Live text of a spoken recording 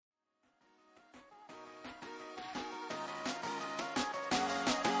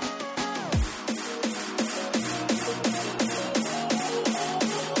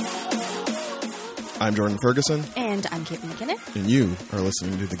I'm Jordan Ferguson. And I'm Caitlin McKinnon. And you are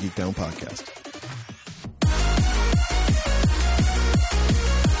listening to the Geek Down Podcast.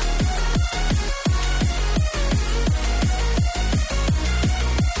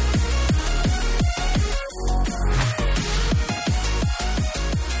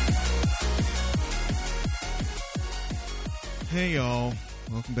 Hey y'all,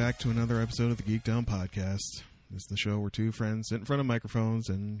 welcome back to another episode of the Geek Down Podcast. This is the show where two friends sit in front of microphones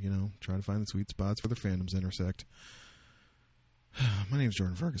and, try to find the sweet spots where their fandoms intersect. My name's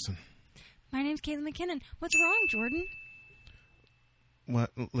Jordan Ferguson. My name's Caitlin McKinnon. What's wrong, Jordan?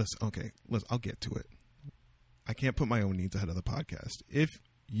 What? Listen, I'll get to it. I can't put my own needs ahead of the podcast. If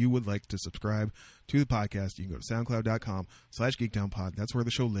you would like to subscribe to the podcast, you can go to soundcloud.com/geekdownpod. That's where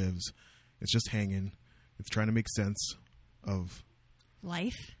the show lives. It's just hanging. It's trying to make sense of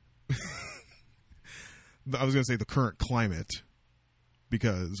life. I was going to say the current climate,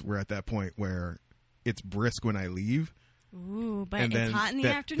 because we're at that point where it's brisk when I leave. Ooh, but and it's hot in the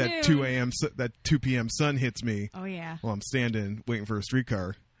afternoon. That 2 p.m. sun hits me. Oh, yeah. While I'm standing waiting for a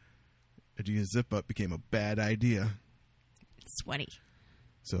streetcar. A zip up became a bad idea. It's sweaty.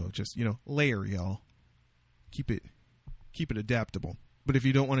 So just, layer, y'all. Keep it adaptable. But if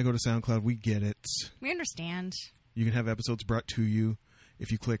you don't want to go to SoundCloud, we get it. We understand. You can have episodes brought to you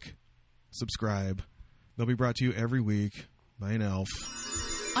if you click subscribe. They'll be brought to you every week by an elf.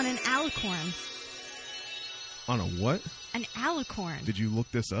 On an alicorn. On a what? An alicorn. Did you look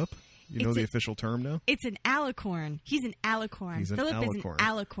this up? You know the official term now? It's an alicorn. He's an alicorn. Philip is an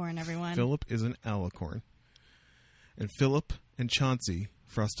alicorn, everyone. Philip is an alicorn. And Philip and Chauncey,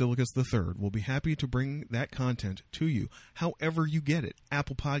 Frostilicus III, will be happy to bring that content to you however you get it.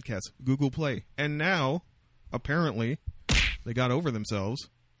 Apple Podcasts, Google Play, and now, apparently, they got over themselves,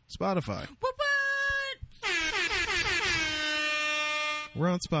 Spotify. What? We're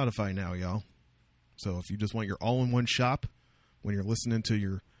on Spotify now, y'all. So if you just want your all-in-one shop when you're listening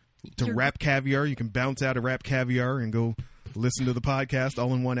to Rap Caviar, you can bounce out of Rap Caviar and go listen to the podcast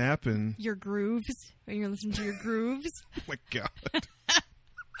all in one app. And your grooves. When you're listening to your grooves. Oh, my God.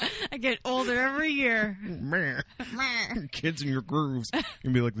 I get older every year. Kids in your grooves. You're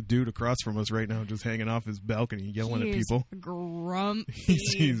going to be like the dude across from us right now, just hanging off his balcony yelling at people. Grumpy.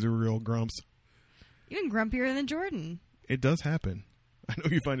 He's a real grumps. Even grumpier than Jordan. It does happen. I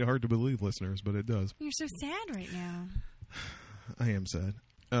know you find it hard to believe, listeners, but it does. You're so sad right now. I am sad.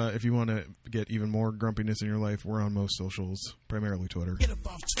 If you want to get even more grumpiness in your life, we're on most socials, primarily Twitter. Get up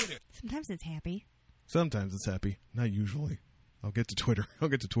off Twitter. Sometimes it's happy. Sometimes it's happy. Not usually. I'll get to Twitter. I'll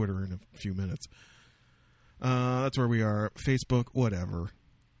get to Twitter in a few minutes. That's where we are. Facebook, whatever.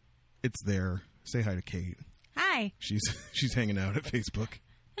 It's there. Say hi to Kate. Hi. She's hanging out at Facebook.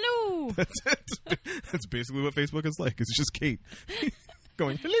 Hello. That's basically what Facebook is like. It's just Kate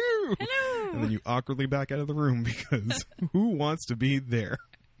going, hello. Hello. And then you awkwardly back out of the room because who wants to be there?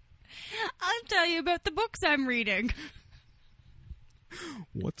 I'll tell you about the books I'm reading.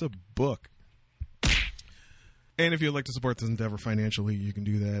 What's a book? And if you'd like to support this endeavor financially, you can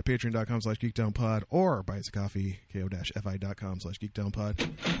do that at patreon.com/geekdownpod or buy us a coffee, ko-fi.com/geekdownpod.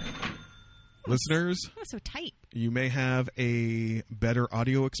 Listeners, oh, so tight. You may have a better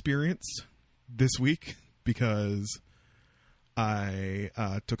audio experience this week because I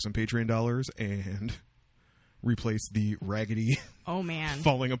took some Patreon dollars and replaced the raggedy,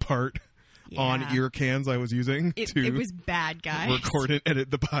 falling apart on ear cans I was using it was bad, guys. Record and edit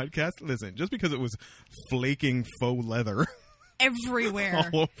the podcast. Listen, just because it was flaking faux leather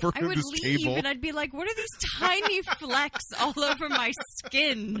everywhere, all over I would this leave table, and I'd be like, "What are these tiny flecks all over my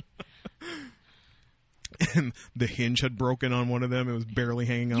skin?" And the hinge had broken on one of them. It was barely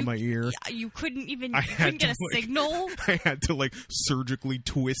hanging on my ear. You couldn't even get a signal. I had to surgically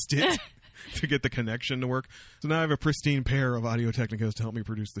twist it to get the connection to work. So now I have a pristine pair of Audio Technicas to help me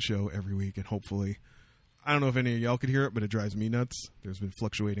produce the show every week. And hopefully, I don't know if any of y'all could hear it, but it drives me nuts. There's been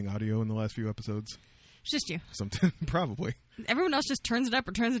fluctuating audio in the last few episodes. It's just you. Probably. Everyone else just turns it up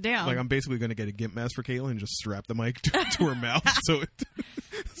or turns it down. I'm basically going to get a GIMP mask for Caitlin and just strap the mic to her mouth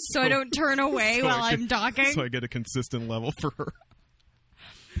so I don't turn away while I'm talking. So I get a consistent level for her.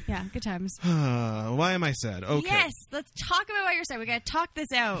 Yeah, good times. Why am I sad? Okay. Yes, let's talk about why you're sad. We got to talk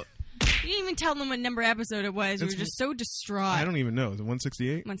this out. You didn't even tell them what number episode it was. You were just so distraught. I don't even know. Is it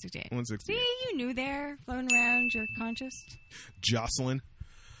 168? 168. 168. See, you knew there, floating around your conscious. Jocelyn.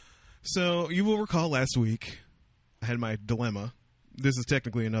 So, you will recall last week, I had my dilemma. This is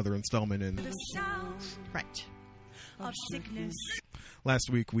technically another installment in... The sound, right, of sickness. Last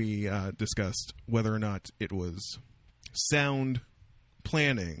week, we discussed whether or not it was sound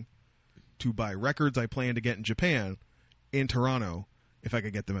planning to buy records I plan to get in Japan in Toronto if I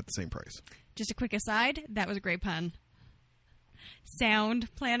could get them at the same price. Just a quick aside, that was a great pun. Sound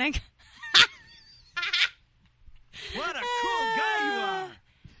planning. What a cool guy you are!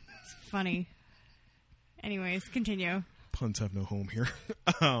 It's funny. Anyways, continue. Puns have no home here.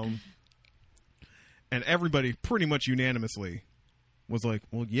 And everybody pretty much unanimously was like,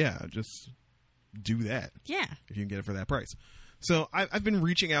 well, yeah, just do that. Yeah. If you can get it for that price. So I've been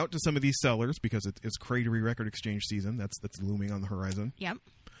reaching out to some of these sellers because it's Cratery Record Exchange season. That's looming on the horizon. Yep.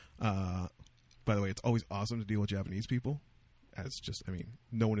 By the way, it's always awesome to deal with Japanese people.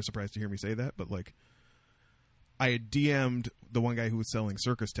 No one is surprised to hear me say that, but like, I had DM'd the one guy who was selling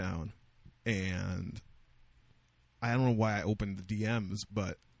Circus Town, and I don't know why I opened the DMs,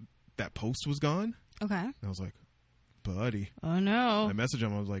 but that post was gone. Okay. And I was like, buddy. Oh, no. I messaged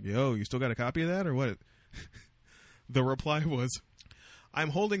him. I was like, yo, you still got a copy of that or what? The reply was, I'm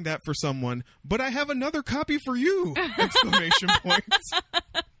holding that for someone, but I have another copy for you! Exclamation points.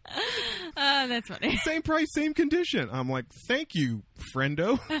 That's funny. Same price, same condition. I'm like, thank you,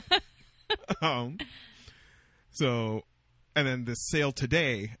 friendo. So, and then the sale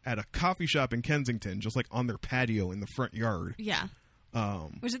today at a coffee shop in Kensington, just like on their patio in the front yard. Yeah.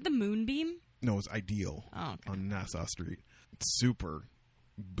 Was it the Moonbeam? No, it was Ideal on Nassau Street. Super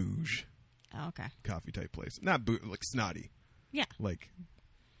bouge. Oh, okay. Coffee type place. Not like snotty. Yeah. Like,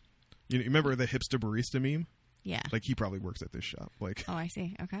 you remember the hipster barista meme? Yeah. Like, he probably works at this shop. Like, oh, I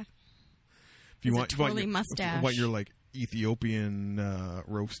see. Okay. If you want mustache. What your like Ethiopian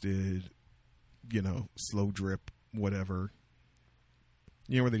roasted, slow drip, whatever.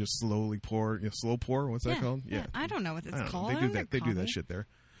 You know where they just slowly pour, slow pour. What's that called? Yeah. I don't know what it's called. They do that. They do that shit there.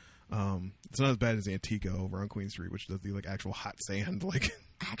 It's not as bad as Antica over on Queen Street, which does the like actual hot sand, like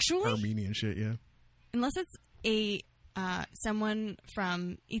actually Armenian shit. Yeah. Unless it's a someone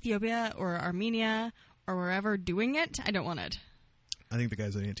from Ethiopia or Armenia or wherever doing it, I don't want it. I think the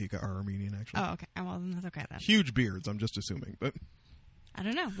guys at Antica are Armenian, actually. Oh, okay. Well, then that's okay then. Huge beards, I'm just assuming. But I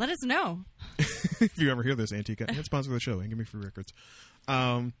don't know. Let us know. If you ever hear this, Antica, and sponsor the show and give me free records.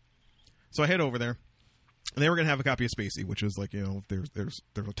 So I head over there, and they were going to have a copy of Spacey, which is like, there's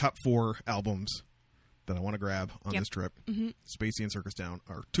a top 4 albums that I want to grab on this trip. Mm-hmm. Spacey and Circus Town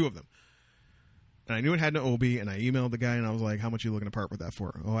are 2 of them. And I knew it had no Obi, and I emailed the guy, and I was like, how much are you looking to part with that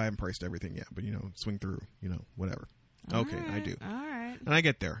for? Oh, I haven't priced everything yet, but, swing through, whatever. Okay, right, I do. All right. And I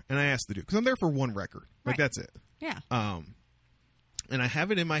get there, and I ask the dude, because I'm there for one record. Like, that's it. Yeah. And I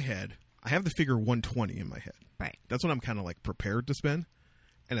have it in my head. I have the figure 120 in my head. Right. That's what I'm kind of, like, prepared to spend.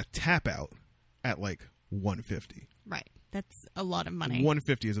 And a tap out at, like, 150. Right. That's a lot of money.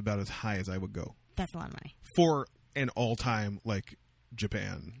 150 is about as high as I would go. That's a lot of money. For an all-time, like,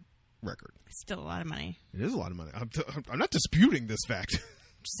 Japan record. Still a lot of money. It is a lot of money. I'm not disputing this fact.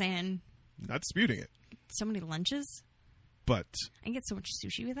 Just saying. Not disputing it. So many lunches. But I can get so much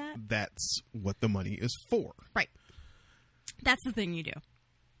sushi with that. That's what the money is for. Right. That's the thing you do.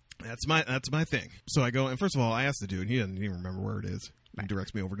 That's my thing. So I go, and first of all, I ask the dude, and he doesn't even remember where it is. Right. He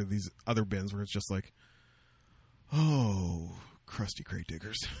directs me over to these other bins where it's just like, oh, crusty crate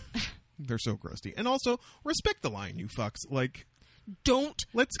diggers. They're so crusty. And also, respect the line, you fucks. Like, don't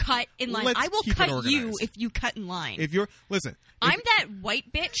cut in line. I will cut you if you cut in line. I'm that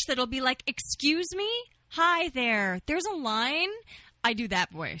white bitch that'll be like, excuse me? Hi there. There's a line. I do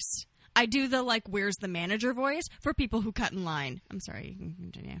that voice. I do the, like, where's the manager voice for people who cut in line. I'm sorry. You can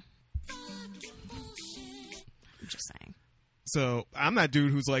continue. I'm just saying. So I'm that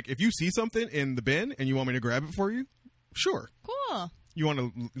dude who's like, if you see something in the bin and you want me to grab it for you, sure. Cool. You want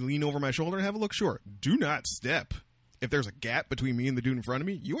to lean over my shoulder and have a look? Sure. Do not step. If there's a gap between me and the dude in front of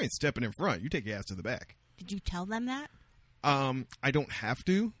me, you ain't stepping in front. You take your ass to the back. Did you tell them that? I don't have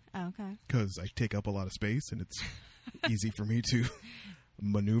to. Oh, okay. Because I take up a lot of space and it's easy for me to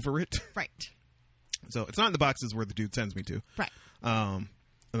maneuver it. Right. So it's not in the boxes where the dude sends me to. Right.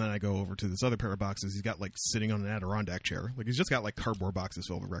 And then I go over to this other pair of boxes. He's got, like, sitting on an Adirondack chair. Like, he's just got, like, cardboard boxes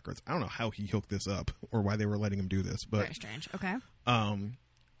filled with records. I don't know how he hooked this up or why they were letting him do this. But very strange. Okay. And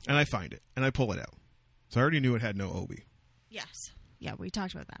I find it, and I pull it out. So I already knew it had no Obi. Yes. Yeah, we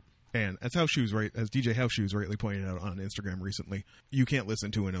talked about that. And as DJ House Shoes rightly pointed out on Instagram recently, you can't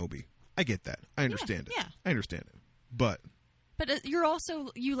listen to an Obi. I get that. I understand it. Yeah. I understand it. But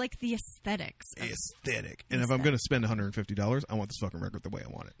you like the aesthetics. Aesthetic. And if I'm going to spend $150, I want this fucking record the way I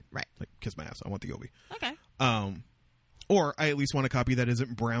want it. Right. Like, kiss my ass. I want the Obi. Okay. Or I at least want a copy that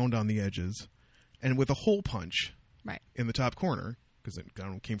isn't browned on the edges and with a hole punch right in the top corner, because it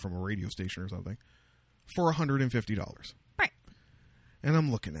came from a radio station or something, for $150. Right. And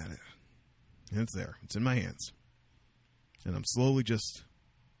I'm looking at it. And it's there. It's in my hands. And I'm slowly the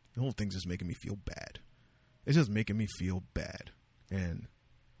whole thing's just making me feel bad. It's just making me feel bad. And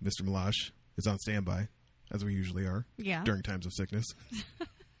Mr. Milosh, is on standby, as we usually are during times of sickness.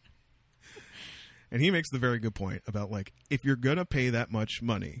 And he makes the very good point about, like, if you're going to pay that much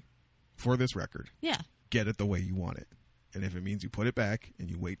money for this record, get it the way you want it. And if it means you put it back and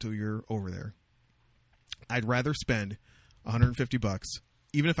you wait till you're over there, I'd rather spend $150,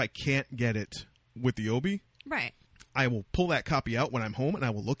 even if I can't get it with the Obi. Right. I will pull that copy out when I'm home, and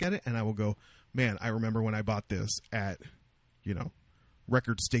I will look at it, and I will go, man, I remember when I bought this at,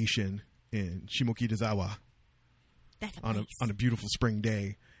 record station in Shimokitazawa on a beautiful spring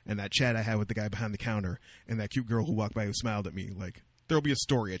day, and that chat I had with the guy behind the counter, and that cute girl who walked by who smiled at me. Like, there'll be a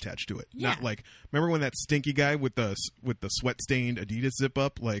story attached to it. Yeah. Not like, remember when that stinky guy with the sweat-stained Adidas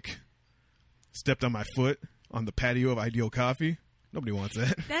zip-up, like, stepped on my foot on the patio of Ideal Coffee? Nobody wants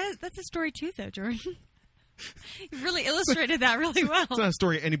that. That's a story, too, though, Jordan. You really illustrated that really well. It's not a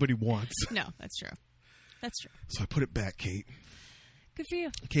story anybody wants. No, that's true. That's true. So I put it back, Kate. Good for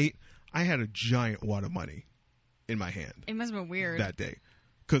you. Kate, I had a giant wad of money in my hand. It must have been weird. That day.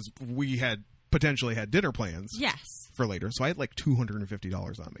 Because we had potentially had dinner plans. Yes. For later. So I had like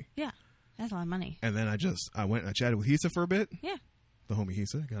 $250 on me. Yeah. That's a lot of money. And then I went and I chatted with Hisa for a bit. Yeah. The homie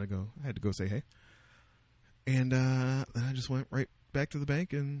Hisa. I had to go say hey. And then I just went right back to the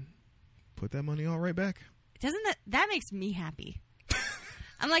bank and put that money all right back. Doesn't that makes me happy?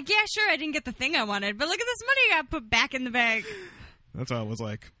 I'm like, yeah, sure, I didn't get the thing I wanted, but look at this money I got put back in the bag. That's why I was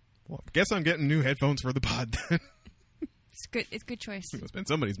like, well, I guess I'm getting new headphones for the pod then. It's good. It's a good choice. I'm going to spend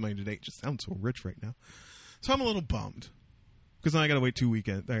somebody's money today. It just sounds so rich right now. So I'm a little bummed. Because then I got to wait 2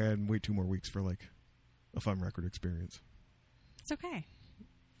 weekends. I got to wait 2 more weeks for like a fun record experience. It's okay.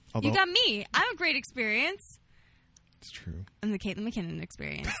 Although, you got me. I'm a great experience. It's true. I'm the Caitlin McKinnon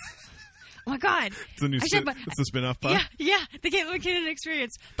experience. Oh my God. It's the new it's the spin-off pod? Yeah. The Caitlin McKinnon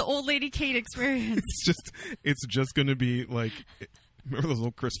experience. The old lady Kate experience. It's just going to be like, remember those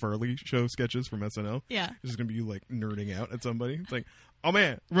old Chris Farley show sketches from SNL? Yeah. It's just going to be you like nerding out at somebody. It's like, oh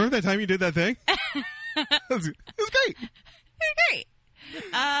man, remember that time you did that thing? It was great. It was great.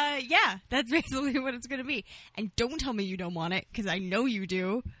 Yeah, that's basically what it's going to be. And don't tell me you don't want it, because I know you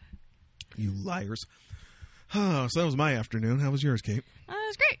do. You liars. Oh, so that was my afternoon. How was yours, Kate? It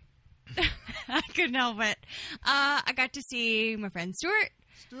was great. I couldn't help it. I got to see my friend Stuart.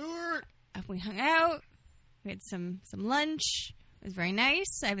 We hung out. We had some lunch. It was very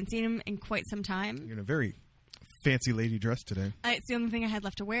nice. I haven't seen him in quite some time. You're in a very fancy lady dress today. It's the only thing I had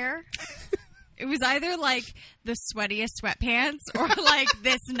left to wear. It was either like the sweatiest sweatpants or like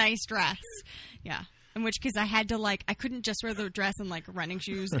this nice dress. Yeah. In which case I had to I couldn't just wear the dress and like running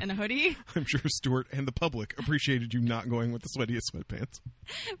shoes and a hoodie. I'm sure Stuart and the public appreciated you not going with the sweatiest sweatpants.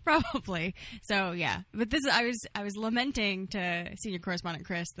 Probably. So yeah, but I was lamenting to senior correspondent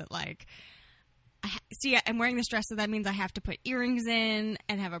Chris that I'm wearing this dress, so that means I have to put earrings in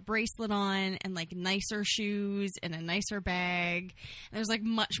and have a bracelet on and like nicer shoes and a nicer bag. And there's like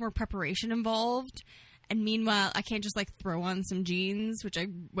much more preparation involved. And meanwhile, I can't just like throw on some jeans,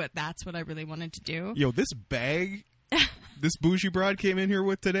 that's what I really wanted to do. Yo, this bag, this bougie broad came in here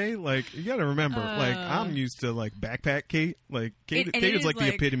with today. Like, you got to remember, I'm used to like backpack Kate. Like, Kate is like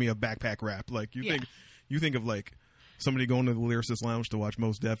the epitome of backpack rap. Like, you think of like somebody going to the Lyricist Lounge to watch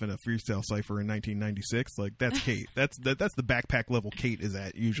Mos Def in a freestyle cipher in 1996. Like, that's Kate. That's the backpack level Kate is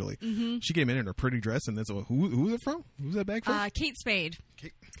at usually. Mm-hmm. She came in her pretty dress, and that's who's it from? Who's that bag from? Kate Spade.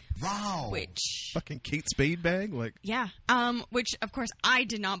 Wow. Which fucking Kate Spade bag? Like, yeah. Which of course I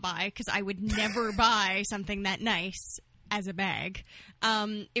did not buy, because I would never buy something that nice as a bag.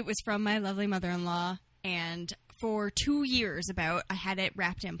 It was from my lovely mother-in-law, and for 2 years I had it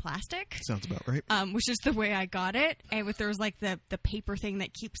wrapped in plastic. Sounds about right. Which is the way I got it. And there was like the paper thing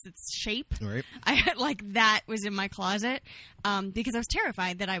that keeps its shape. Right. I had that was in my closet because I was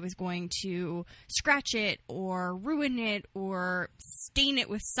terrified that I was going to scratch it or ruin it or stain it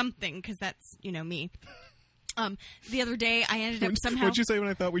with something, because that's, me. The other day I ended up somehow. What'd you say when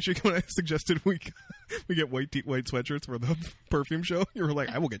I suggested we get white sweatshirts for the perfume show? You were like,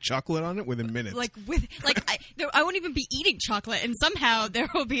 I will get chocolate on it within minutes. I won't even be eating chocolate, and somehow there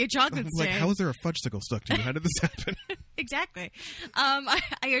will be a chocolate stain. Like, how is there a fudgesicle stuck to you? How did this happen? Exactly. I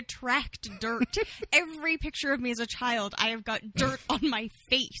attract dirt. Every picture of me as a child, I have got dirt on my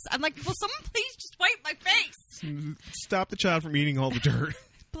face. I'm like, will someone please just wipe my face? Stop the child from eating all the dirt.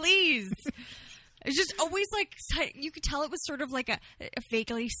 Please. It's just always you could tell it was sort of like a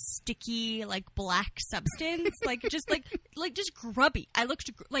fakely sticky, like black substance, just grubby. I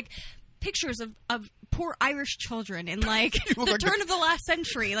looked like pictures of poor Irish children in like the turn of the last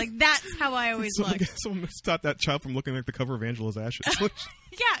century. Like that's how I always look. Someone stopped that child from looking like the cover of Angela's Ashes.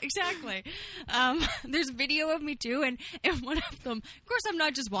 Yeah, exactly. There's video of me too, and one of them, of course, I'm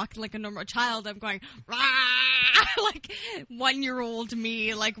not just walking like a normal child. I'm going rah! Like 1-year-old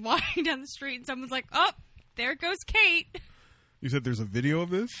me, like walking down the street, and someone's like, "Oh, there goes Kate." You said there's a video of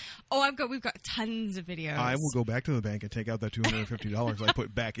this? Oh, we've got tons of videos. I will go back to the bank and take out that $250 I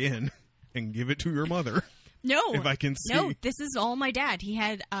put back in and give it to your mother. No. If I can see. No, this is all my dad. He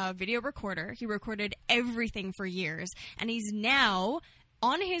had a video recorder. He recorded everything for years. And he's now,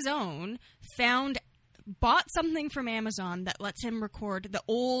 on his own, bought something from Amazon that lets him record the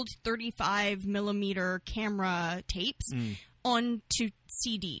old 35 millimeter camera tapes onto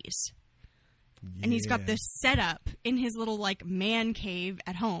CDs. Yeah. And he's got this setup in his little like man cave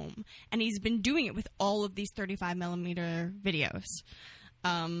at home, and he's been doing it with all of these 35 millimeter videos.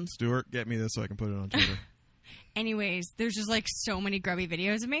 Stuart, get me this so I can put it on Twitter. Anyways, there's just like so many grubby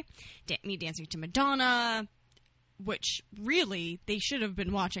videos of me dancing to Madonna, which really they should have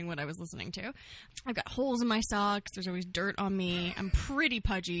been watching what I was listening to. I've got holes in my socks. There's always dirt on me. I'm pretty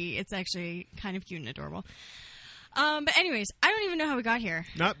pudgy. It's actually kind of cute and adorable. But anyways, I don't even know how we got here.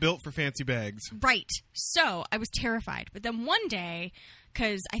 Not built for fancy bags. Right. So I was terrified. But then one day,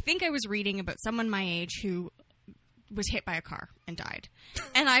 because I think I was reading about someone my age who was hit by a car and died.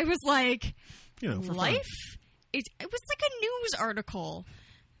 And I was like, life? It was like a news article.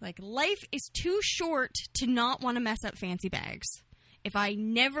 Like, life is too short to not want to mess up fancy bags. If I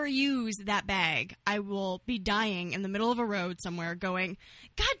never use that bag, I will be dying in the middle of a road somewhere going,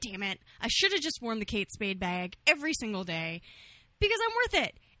 God damn it, I should have just worn the Kate Spade bag every single day because I'm worth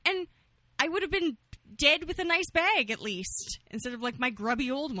it. And I would have been dead with a nice bag at least instead of like my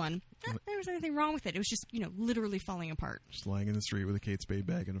grubby old one. Not there was anything wrong with it. It was just, literally falling apart. Just lying in the street with a Kate Spade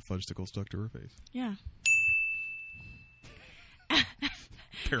bag and a fudgesicle stuck to her face. Yeah.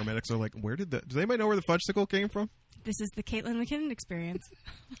 Paramedics are like, does anybody know where the fudgesicle came from? This is the Caitlin McKinnon experience.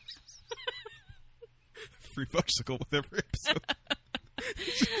 Free fudgesicle with every episode.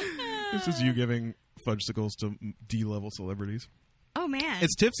 This is you giving fudgesicles to D-level celebrities. Oh, man.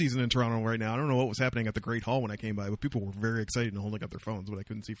 It's TIFF season in Toronto right now. I don't know what was happening at the Great Hall when I came by, but people were very excited and holding up their phones, but I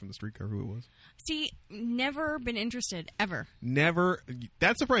couldn't see from the streetcar who it was. See, never been interested, ever. Never.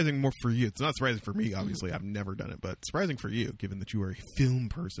 That's surprising more for you. It's not surprising for me, obviously. I've never done it, but surprising for you, given that you are a film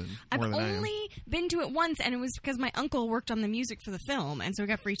person more than I am. I've only been to it once, and it was because my uncle worked on the music for the film, and so we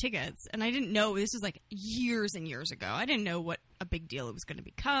got free tickets. And I didn't know, this was like years and years ago. I didn't know what a big deal it was going to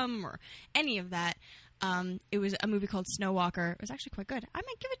become or any of that. It was a movie called Snow Walker. It was actually quite good. I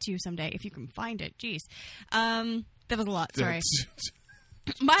might give it to you someday if you can find it. Jeez. That was a lot. Sorry.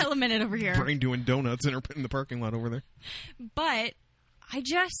 Mile a minute over here. Brain doing donuts in the parking lot over there. But I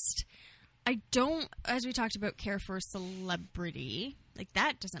don't, as we talked about, care for celebrity. Like,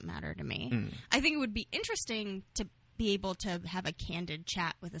 that doesn't matter to me. I think it would be interesting to be able to have a candid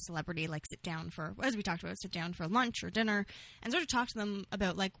chat with a celebrity, like sit down for lunch or dinner and sort of talk to them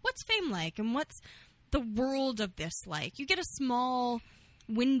about, like, what's fame like and what's the world of this like. You get a small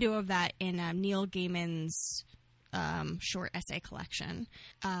window of that in Neil Gaiman's short essay collection,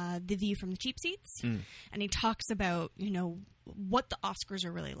 The View from the Cheap Seats. And he talks about, what the Oscars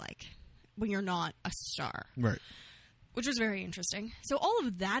are really like when you're not a star. Right. Which was very interesting. So all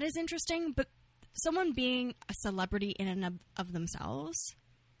of that is interesting, but someone being a celebrity in and of themselves,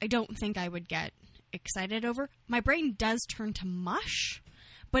 I don't think I would get excited over. My brain does turn to mush,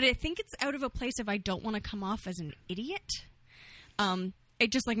 but I think it's out of a place if I don't want to come off as an idiot.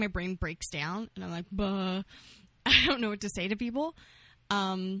 It just, like, my brain breaks down, and I'm like, buh. I don't know what to say to people.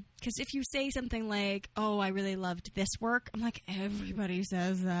 Because if you say something like, oh, I really loved this work, I'm like, everybody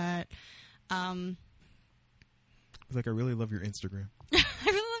says that. It's like, I really love your Instagram. I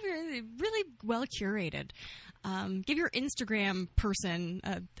really love your really well curated. Give your Instagram person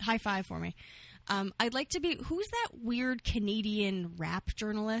a high five for me. I'd like to be, who's that weird Canadian rap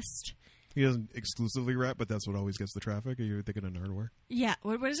journalist? He doesn't exclusively rap, but that's what always gets the traffic. Are you thinking of Nardwuar? Yeah.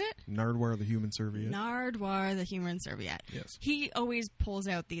 What is it? Nardwuar the Human Serviette. Nardwuar the Human Serviette. Yes. He always pulls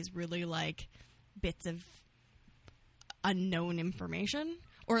out these really, like, bits of unknown information.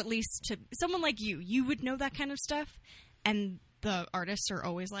 Or at least to someone like you would know that kind of stuff. And the artists are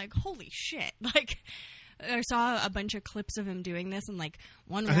always like, holy shit. Like, I saw a bunch of clips of him doing this, and like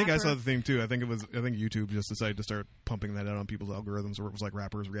one rapper... I think I saw the thing too. I think YouTube just decided to start pumping that out on people's algorithms where it was like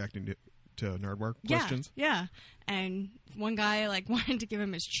rappers reacting to Nardwuar questions. Yeah. And one guy like wanted to give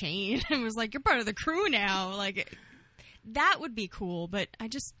him his chain and was like, you're part of the crew now. Like, that would be cool, but I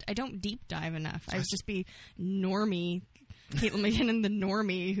don't deep dive enough. I would just be normie. Caitlin McKinnon, the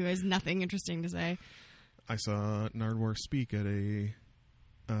normie who has nothing interesting to say. I saw Nardwuar speak at a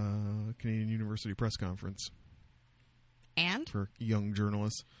Canadian University press conference. And? For young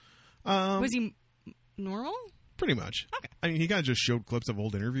journalists. Was he normal? Pretty much. Okay. I mean, he kind of just showed clips of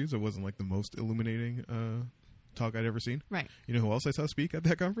old interviews. It wasn't like the most illuminating talk I'd ever seen. Right. You know who else I saw speak at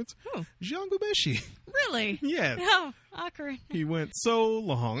that conference? Who? Jean Goubeshi. Really? Yes. Oh, awkward. He went so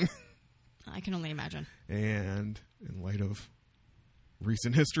long. I can only imagine. And in light of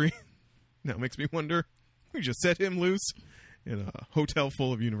recent history, now makes me wonder, we just set him loose in a hotel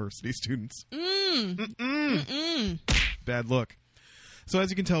full of university students. Bad look. So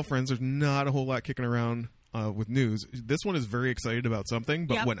as you can tell, friends, there's not a whole lot kicking around with news. This one is very excited about something,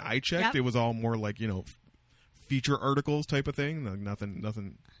 but when I checked, it was all more like, feature articles type of thing. Nothing,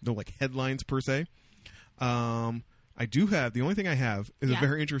 no like headlines per se. I do have, the only thing I have is a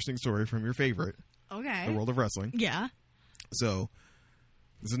very interesting story from your favorite. Okay. The world of wrestling. Yeah. So,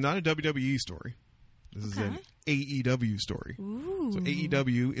 this is not a WWE story. This is an AEW story. Ooh. So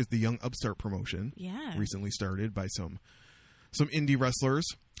AEW is the young upstart promotion. Yeah. Recently started by some indie wrestlers.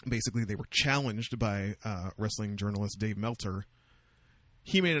 Basically, they were challenged by wrestling journalist Dave Meltzer.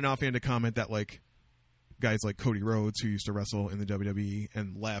 He made an offhanded comment that like guys like Cody Rhodes, who used to wrestle in the WWE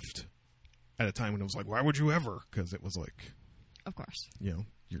and left at a time when it was like, why would you ever? Because it was like, of course, you're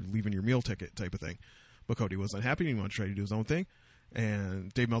leaving your meal ticket type of thing. But Cody wasn't happy. He wanted to try to do his own thing.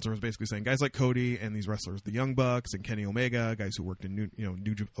 And Dave Meltzer was basically saying guys like Cody and these wrestlers, the Young Bucks and Kenny Omega, guys who worked in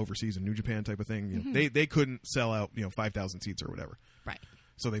overseas in New Japan type of thing, they couldn't sell out 5,000 seats or whatever. Right.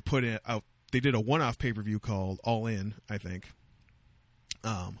 So they put it out. They did a one-off pay-per-view called All In, I think.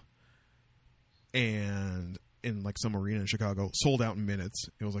 And in like some arena in Chicago, sold out in minutes.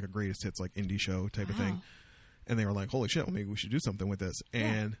 It was like a greatest hits like indie show type of thing. And they were like, holy shit, well, maybe we should do something with this.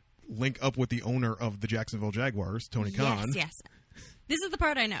 And link up with the owner of the Jacksonville Jaguars, Tony Khan. Yes. This is the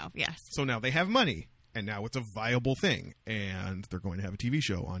part I know, yes. So now they have money, and now it's a viable thing. And they're going to have a TV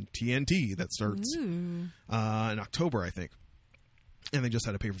show on TNT that starts in October, I think. And they just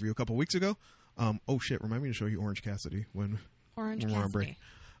had a pay-per-view a couple weeks ago. Oh, shit, remind me to show you Orange Cassidy when we're on break.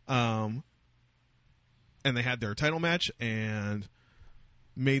 And they had their title match, and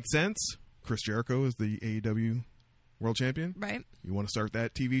made sense. Chris Jericho is the AEW World Champion. Right. You want to start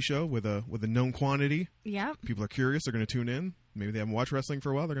that TV show with a known quantity. Yeah. People are curious. They're going to tune in. Maybe they haven't watched wrestling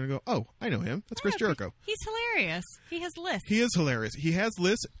for a while. They're going to go, oh, I know him. That's Chris Jericho. He's hilarious. He has lists. He is hilarious. He has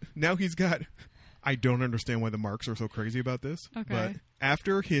lists. Now he's got... I don't understand why the marks are so crazy about this. Okay. But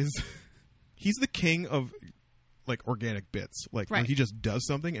after his... He's the king of... like organic bits, like when he just does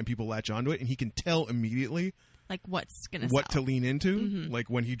something and people latch onto it, and he can tell immediately like what's gonna what to lean into. Like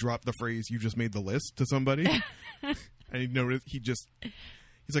when he dropped the phrase "you just made the list" to somebody, and he noticed he's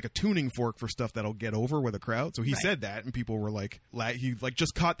like a tuning fork for stuff that'll get over with a crowd. So he said that, and people were like, he like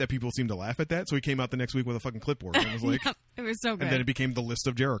just caught that people seemed to laugh at that. So he came out the next week with a fucking clipboard and was like, it was so good. And then it became the list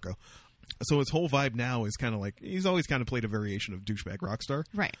of Jericho. So his whole vibe now is kind of like he's always kind of played a variation of douchebag rockstar,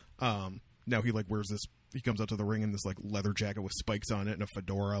 right? Now he like wears this. He comes out to the ring in this like leather jacket with spikes on it and a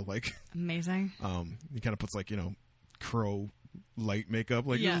fedora, like amazing. He kind of puts like crow light makeup,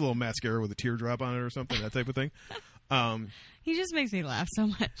 like a little mascara with a teardrop on it or something, that type of thing. He just makes me laugh so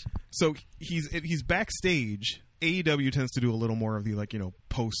much. So he's backstage. AEW tends to do a little more of the like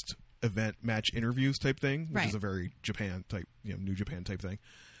post event match interviews type thing, which is a very Japan type, New Japan type thing.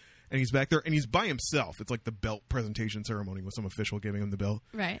 And he's back there, and he's by himself. It's like the belt presentation ceremony with some official giving him the belt.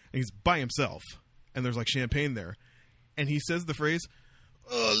 Right. And he's by himself, and there's like champagne there. And he says the phrase,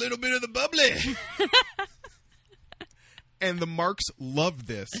 "Oh, a little bit of the bubbly." And the marks loved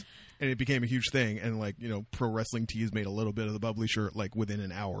this, and it became a huge thing. And like, Pro Wrestling Tees made a little bit of the bubbly shirt like within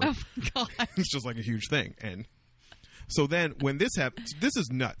an hour. Oh my God. It's just like a huge thing. And so then when this happens, this is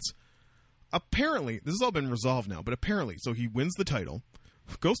nuts. Apparently, this has all been resolved now, but apparently, so he wins the title.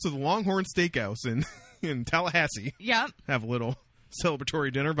 Goes to the Longhorn Steakhouse in Tallahassee. Yep. Have a little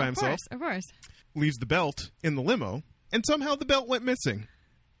celebratory dinner by himself. Of course. Leaves the belt in the limo, and somehow the belt went missing.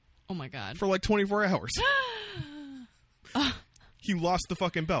 Oh my God. For like 24 hours. He lost the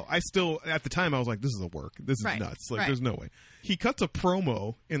fucking belt. I still, at the time, I was like, this is a work. This is nuts. Like, there's no way. He cuts a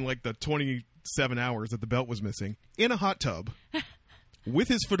promo in like the 27 hours that the belt was missing in a hot tub with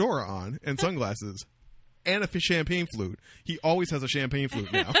his fedora on and sunglasses. And a champagne flute. He always has a champagne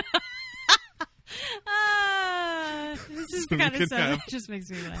flute now. This is so kind of sad. It just makes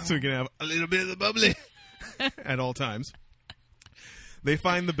me laugh. So we can have a little bit of the bubbly at all times. They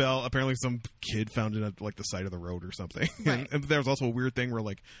find the bell. Apparently some kid found it at like the side of the road or something. Right. And there's also a weird thing where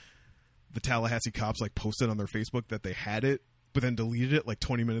like the Tallahassee cops like posted on their Facebook that they had it, but then deleted it like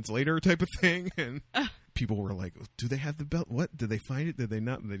 20 minutes later type of thing. And people were like, do they have the belt? What? Did they find it? Did they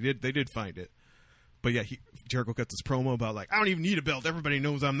not? They did find it. But yeah, Jericho cuts this promo about like, I don't even need a belt. Everybody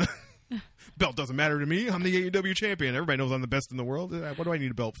knows I'm the belt doesn't matter to me. I'm the AEW champion. Everybody knows I'm the best in the world. What do I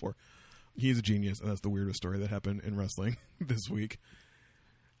need a belt for? He's a genius, and that's the weirdest story that happened in wrestling this week.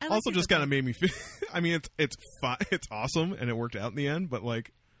 Also, just kind of made me feel. I mean, it's awesome, and it worked out in the end. But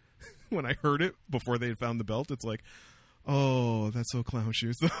like, when I heard it before they had found the belt, it's like, oh, that's so clown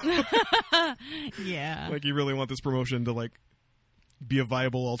shoes. Yeah, like you really want this promotion to like be a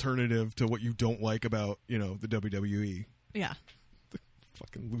viable alternative to what you don't like about the WWE. Yeah,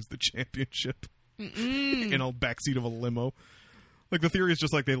 fucking lose the championship in a backseat of a limo. Like, the theory is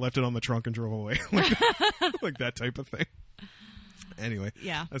just like they left it on the trunk and drove away. Like that type of thing. Anyway,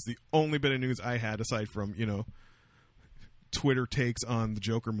 yeah, that's the only bit of news I had aside from, Twitter takes on the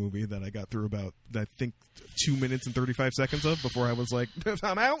Joker movie that I got through about, I think, 2 minutes and 35 seconds of before I was like,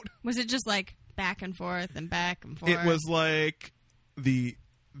 I'm out. Was it just like back and forth and back and forth? It was like the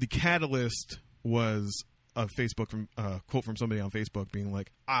catalyst was a Facebook quote from somebody on Facebook being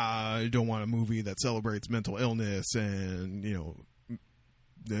like, I don't want a movie that celebrates mental illness and,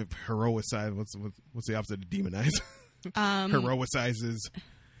 the heroic side. What's the opposite of demonize? Heroicizes.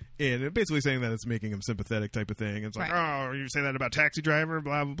 And basically saying that it's making him sympathetic type of thing. It's like, oh, you say that about Taxi Driver,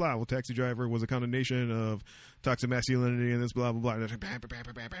 blah, blah, blah. Well, Taxi Driver was a condemnation of toxic masculinity and this, blah, blah, blah.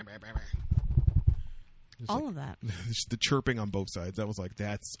 All of that. Just the chirping on both sides. That was like,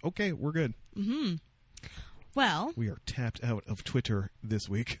 that's okay, we're good. Mm-hmm. Well, we are tapped out of Twitter this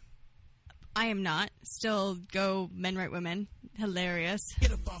week. I am not. Still go men, right, women. Hilarious.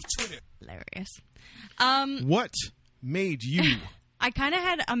 Get up off Twitter. Hilarious. What made you... I kind of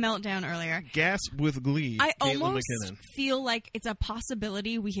had a meltdown earlier. Gasp with glee. I almost feel like it's a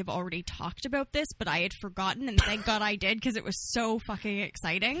possibility we have already talked about this, but I had forgotten, and thank God I did because it was so fucking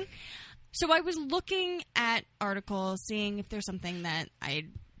exciting. So I was looking at articles, seeing if there's something that I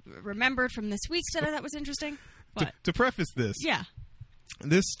remembered from this week that I thought was interesting. To preface this, yeah,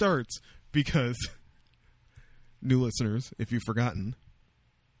 this starts because, new listeners, if you've forgotten,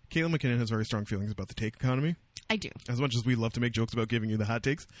 Caitlin McKinnon has very strong feelings about the take economy. I do. As much as we love to make jokes about giving you the hot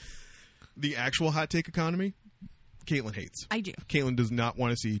takes, the actual hot take economy, Caitlin hates. I do. Caitlin does not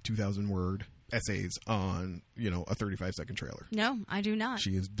want to see 2,000-word essays on, a 35-second trailer. No, I do not.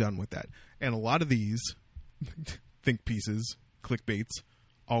 She is done with that. And a lot of these think pieces, clickbaits,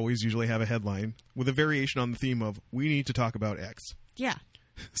 always usually have a headline with a variation on the theme of, we need to talk about X. Yeah.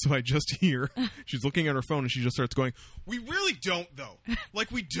 So I just hear, she's looking at her phone and she just starts going, we really don't, though.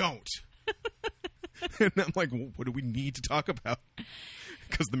 Like, we don't. And I'm like, well, what do we need to talk about?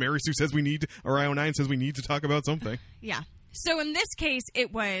 Because the Mary Sue says we need, or IO9 says we need to talk about something. Yeah. So in this case,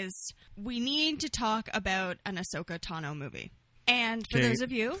 it was, we need to talk about an Ahsoka Tano movie. And for those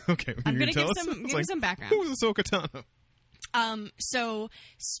of you, I'm going to give some background. Who was Ahsoka Tano? So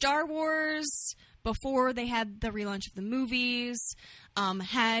Star Wars, before they had the relaunch of the movies,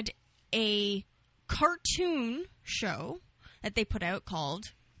 had a cartoon show that they put out called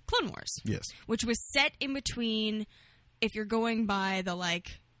Clone Wars. Yes. Which was set in between, if you're going by the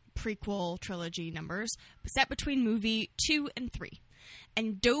prequel trilogy numbers, set between movie 2 and 3.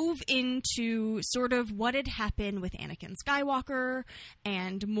 And dove into sort of what had happened with Anakin Skywalker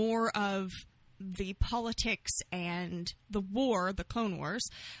and more of the politics and the war, the Clone Wars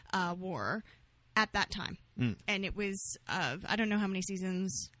war, at that time. And it was, I don't know how many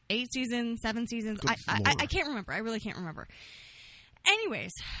seasons, 8 seasons, 7 seasons. I can't remember. I really can't remember.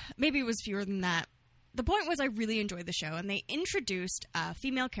 Anyways, maybe it was fewer than that. The point was I really enjoyed the show, and they introduced a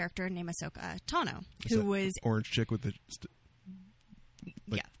female character named Ahsoka Tano, who was... orange chick with the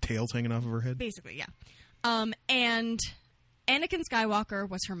tails hanging off of her head? Basically, yeah. And Anakin Skywalker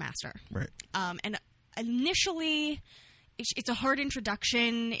was her master. Right. And initially... It's a hard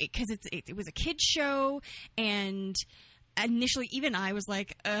introduction because it was a kid's show, and initially even I was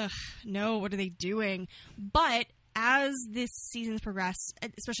like, ugh, no, what are they doing? But as this season's progressed,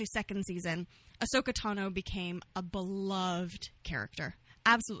 especially second season, Ahsoka Tano became a beloved character.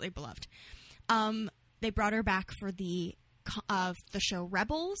 Absolutely beloved. They brought her back for the show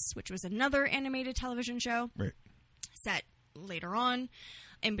Rebels, which was another animated television show. Right. Set later on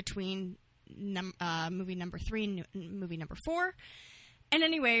in between movie number 3 and movie number 4. And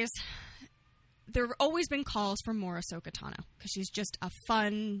anyways, there have always been calls for more Ahsoka Tano because she's just a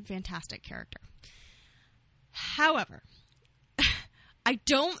fun, fantastic character. However, I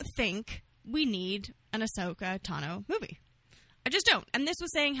don't think we need an Ahsoka Tano movie. I just don't. And this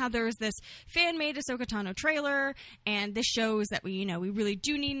was saying how there was this fan-made Ahsoka Tano trailer, and this shows that we really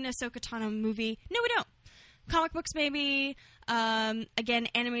do need an Ahsoka Tano movie. No, we don't. Comic books, maybe. Again,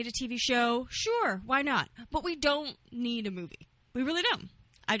 animated TV show. Sure, why not? But we don't need a movie. We really don't.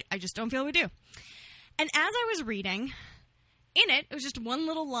 I just don't feel we do. And as I was reading, in it was just one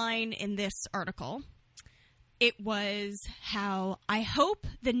little line in this article. It was how I hope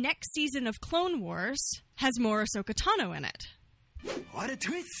the next season of Clone Wars has more Ahsoka Tano in it. What a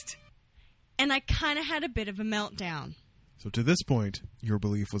twist! And I kind of had a bit of a meltdown. So to this point, your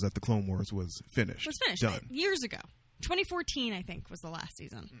belief was that the Clone Wars was finished. Done. Years ago. 2014, I think, was the last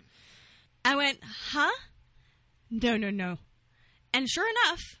season. I went, huh? No. And sure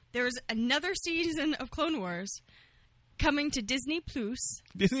enough, there was another season of Clone Wars coming to Disney Plus.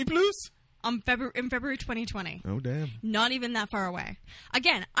 Disney Plus? In February 2020. Oh, damn. Not even that far away.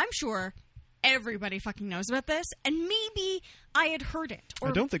 Again, I'm sure everybody fucking knows about this, and maybe I had heard it. Or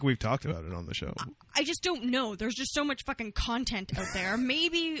I don't think we've talked about it on the show. I just don't know. There's just so much fucking content out there.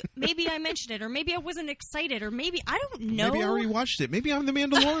 Maybe I mentioned it, or maybe I wasn't excited, or maybe I don't know. Maybe I already watched it. Maybe I'm the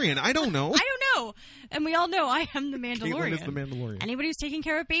Mandalorian. I don't know. I don't know. And we all know I am the Mandalorian. Caitlin is the Mandalorian. Anybody who's taking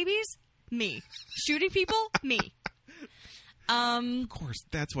care of babies? Me. Shooting people? Me. Of course,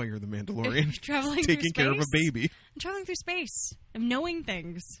 that's why you're the Mandalorian. Traveling taking through care of a baby. I'm traveling through space. I'm knowing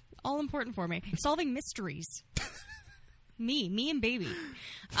things. All important for me. Solving mysteries. Me and baby.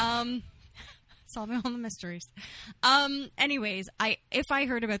 Solving all the mysteries. Anyways, if I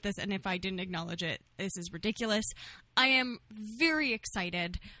heard about this and if I didn't acknowledge it, this is ridiculous. I am very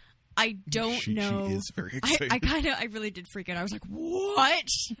excited. I don't know. She is very excited. I really did freak out. I was like, what?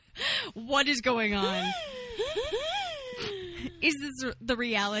 What is going on? Is this the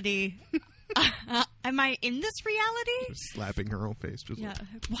reality? Am I in this reality? Just slapping her own face. Just yeah.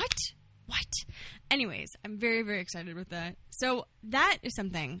 Like, what? Anyways, I'm very, very excited with that. So that is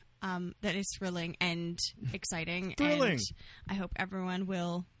something that is thrilling and exciting. Thrilling. And I hope everyone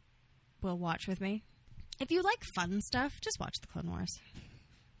will watch with me. If you like fun stuff, just watch the Clone Wars.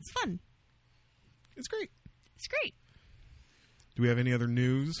 It's fun. It's great. It's great. Do we have any other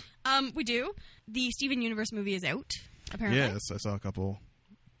news? We do. The Steven Universe movie is out, apparently. Yes, I saw a couple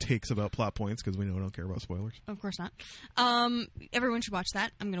takes about plot points because we know I don't care about spoilers. Of course not. Everyone should watch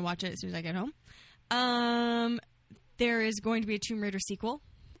that. I'm going to watch it as soon as I get home. There is going to be a Tomb Raider sequel.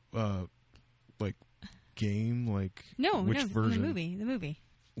 Like game, like no, which version? The movie.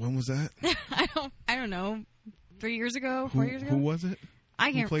 When was that? I don't know. 3 years ago, 4 years ago. Who was it?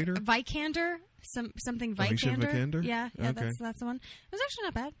 I can't. Who played her? Vikander. Something Vikander. Alicia Vikander? Yeah, okay. that's the one. It was actually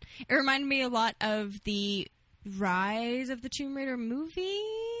not bad. It reminded me a lot of the Rise of the Tomb Raider movie,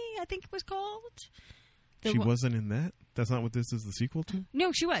 I think it was called. She wasn't in that? That's not what this is the sequel to?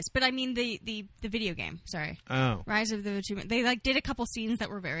 No, she was. But I mean the video game. Sorry. Oh. Rise of the Tomb Raider. They did a couple scenes that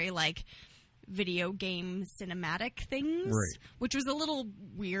were very video game cinematic things. Right. Which was a little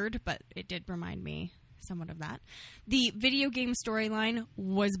weird, but it did remind me somewhat of that. The video game storyline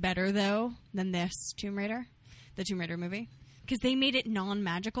was better, though, than this Tomb Raider. The Tomb Raider movie. Because they made it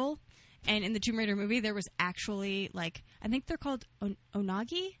non-magical. And in the Tomb Raider movie, there was actually, I think they're called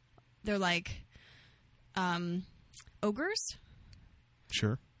Onagi. They're ogres.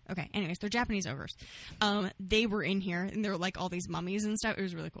 Sure. Okay, anyways, they're Japanese ogres. They were in here, and there were, all these mummies and stuff. It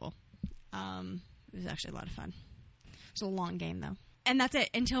was really cool. It was actually a lot of fun. It's a long game, though. And that's it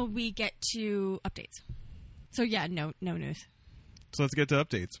until we get to updates. So, yeah, no news. So let's get to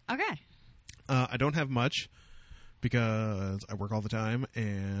updates. Okay. I don't have much because I work all the time,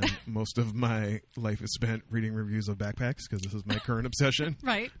 and most of my life is spent reading reviews of backpacks because this is my current obsession.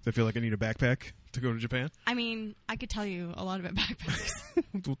 Right. So I feel like I need a backpack to go to Japan. I mean, I could tell you a lot about backpacks.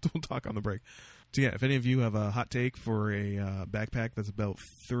 We'll talk on the break. So, yeah, if any of you have a hot take for a backpack that's about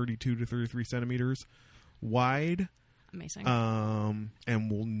 32 to 33 centimeters wide... Amazing.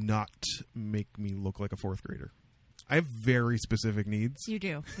 And will not make me look like a fourth grader. I have very specific needs. You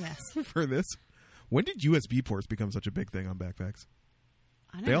do, yes. For this. When did USB ports become such a big thing on backpacks?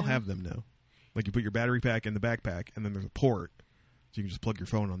 They all have them now. Like you put your battery pack in the backpack, and then there's a port, so you can just plug your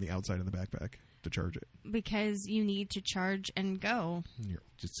phone on the outside of the backpack to charge it. Because you need to charge and go. You're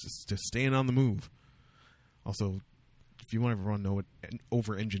just staying on the move. Also, if you want to know what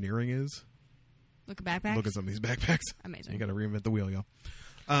over-engineering is, look at backpacks. Look at some of these backpacks. Amazing. You got to reinvent the wheel, y'all.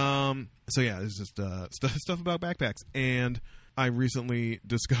 So yeah, it's just stuff about backpacks. And I recently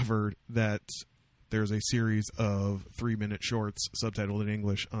discovered that there's a series of 3-minute shorts subtitled in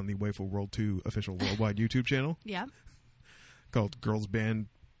English on the Waifu World 2 official worldwide YouTube channel. Yeah. Called Girls Band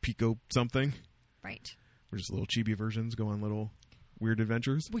Pico something. Right. Where just little chibi versions go on little weird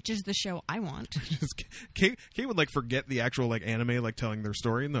adventures. Which is the show I want. Kate would forget the actual anime telling their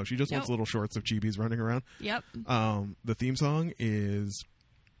story. No, she just wants little shorts of chibis running around. Yep. The theme song is,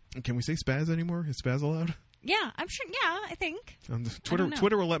 can we say spaz anymore? Is spaz allowed? Yeah, I'm sure. Yeah, I think.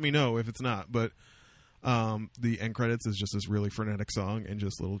 Twitter will let me know if it's not, but the end credits is just this really frenetic song and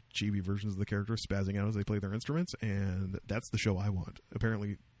just little chibi versions of the characters spazzing out as they play their instruments, and that's the show I want.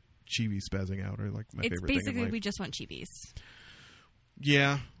 Apparently, chibi spazzing out are like my favorite thing in basically life. We just want chibis.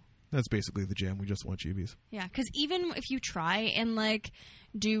 Yeah, that's basically the jam. We just want chibis. Yeah, because even if you try and like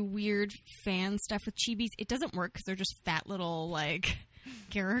do weird fan stuff with chibis, it doesn't work because they're just fat little like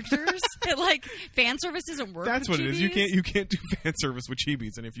characters. Like fan service doesn't work. That's with what chibis. it is. You can't do fan service with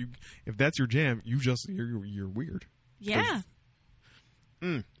chibis, and if that's your jam, you're weird. Yeah.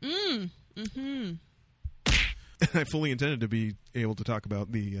 I fully intended to be able to talk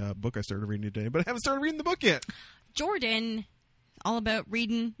about the book I started reading today, but I haven't started reading the book yet. Jordan, all about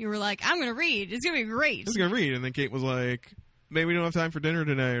reading. You were like, I'm going to read. It's going to be great. I was going to read. And then Kate was like, maybe we don't have time for dinner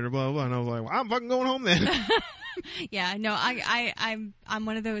tonight or blah, blah, blah. And I was like, well, I'm fucking going home then. Yeah, no, I'm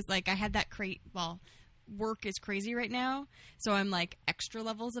one of those, like, I had that work is crazy right now. So I'm like extra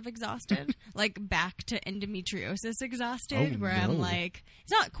levels of exhausted, like back to endometriosis exhausted, where I'm like,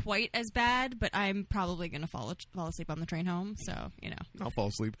 it's not quite as bad, but I'm probably going to fall asleep on the train home. So, I'll fall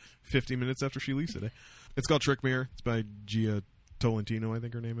asleep 50 minutes after she leaves today. It's called Trick Mirror. It's by Gia Tolentino, I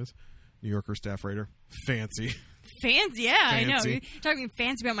think her name is. New Yorker staff writer. Fancy. Fancy, yeah, fancy. I know. You're talking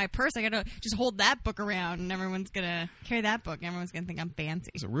fancy about my purse. I gotta just hold that book around, and everyone's gonna carry that book. And everyone's gonna think I'm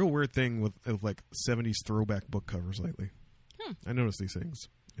fancy. It's a real weird thing with like 70s throwback book covers lately. I notice these things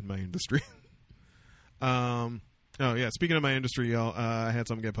in my industry. Oh yeah, speaking of my industry, y'all, I had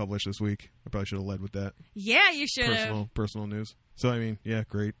something get published this week. I probably should have led with that. Yeah, you should have. Personal news. So I mean, yeah,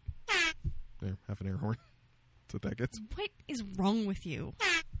 great. There, half an air horn. That's what that gets. What is wrong with you?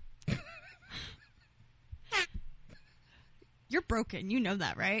 You're broken. You know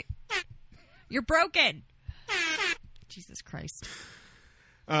that, right? You're broken. Jesus Christ.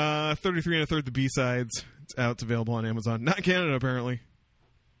 33 1/3 the B-sides. It's out. It's available on Amazon. Not Canada, apparently.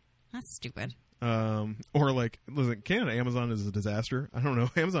 That's stupid. Or like, listen, Canada, Amazon is a disaster. I don't know.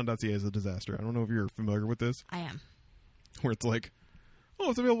 Amazon.ca is a disaster. I don't know if you're familiar with this. I am. Where it's like,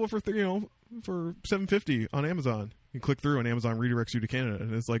 oh, it's available for for $7.50 on Amazon. You click through and Amazon redirects you to Canada,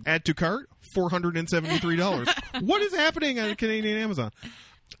 and it's like, add to cart, $473. What is happening on Canadian Amazon?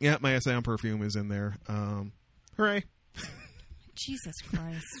 Yeah, my essay on perfume is in there. Hooray. Jesus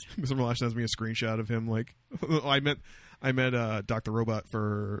Christ. Mr. Malash sends me a screenshot of him like, I met Dr. Robot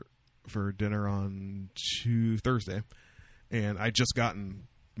for dinner on Thursday, and I just gotten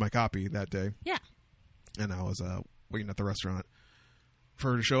my copy that day. Yeah. And I was waiting at the restaurant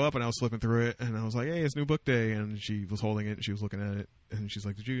for her to show up, and I was flipping through it, and I was like, hey, it's new book day, and she was holding it, and she was looking at it, and she's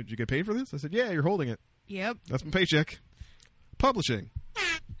like, did you get paid for this? I said, yeah, you're holding it. Yep. That's my paycheck. Publishing.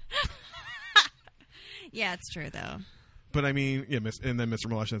 Yeah, it's true, though. But I mean, yeah, and then Mr.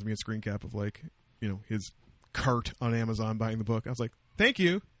 Malash sends me a screen cap of like, his cart on Amazon buying the book. I was like, thank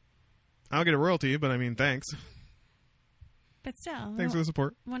you. I'll get a royalty, but I mean, thanks. But still. Thanks for the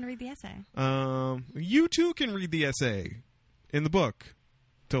support. I want to read the essay. You too can read the essay in the book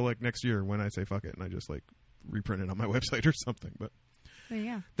till like next year when I say fuck it and I just like reprint it on my website or something. But there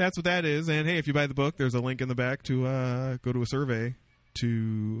you go. That's what that is. And hey, if you buy the book, there's a link in the back to go to a survey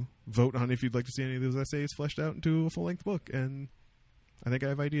to vote on if you'd like to see any of those essays fleshed out into a full-length book. And I think I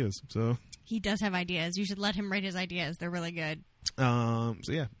have ideas. So he does have ideas. You should let him write his ideas. They're really good. So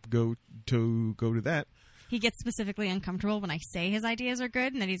yeah, go to that. He gets specifically uncomfortable when I say his ideas are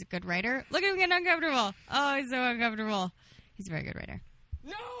good and that he's a good writer. Look at him getting uncomfortable. Oh, he's so uncomfortable. He's a very good writer.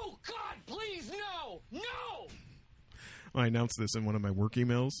 No! God, please, no! No! I announced this in one of my work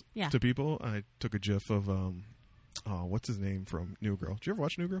emails to people. I took a GIF of, what's his name from New Girl? Did you ever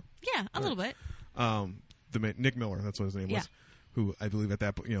watch New Girl? Yeah, a little bit. Nick Miller, that's what his name was. Who I believe at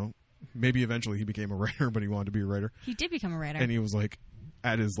that point, maybe eventually he became a writer, but he wanted to be a writer. He did become a writer. And he was like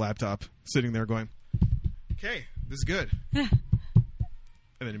at his laptop sitting there going, okay, this is good. And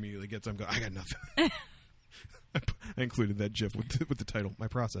then immediately gets up and goes, I got nothing. I included that GIF with the title, My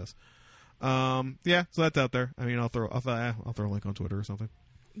Process. Yeah, so that's out there. I mean, I'll throw a link on Twitter or something.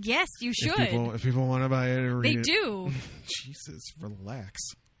 Yes, you should. If people want to buy it and read it. They do. Jesus, relax.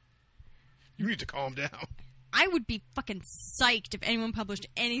 You need to calm down. I would be fucking psyched if anyone published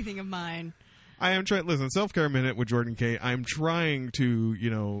anything of mine. I am trying. Listen, Self-Care Minute with Jordan K. I'm trying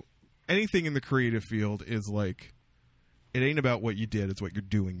to, anything in the creative field is like, it ain't about what you did; it's what you're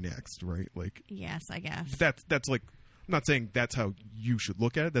doing next, right? Like, yes, I guess that's like. I'm not saying that's how you should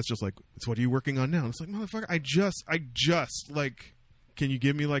look at it. That's just like, it's what are you working on now? And it's like, motherfucker, I just like, can you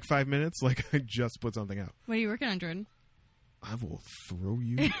give me like 5 minutes? Like, I just put something out. What are you working on, Jordan? I will throw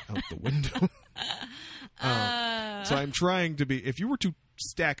you out the window. So I'm trying to be. If you were to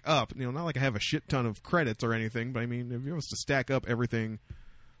stack up, not like I have a shit ton of credits or anything, but I mean, if you was to stack up everything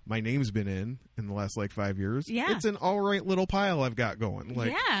my name's been in the last 5 years, it's an all right little pile I've got going. So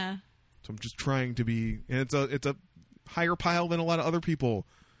I'm just trying to be, and it's a higher pile than a lot of other people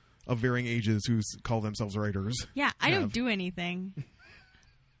of varying ages who call themselves writers. Yeah, I don't do anything.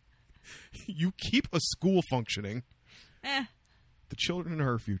 You keep a school functioning. The children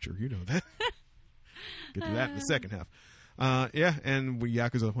are our future. You know that. Get to that in the second half. And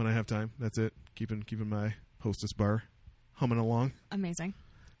Yakuza when I have time. That's it. Keeping my Hostess bar humming along. Amazing.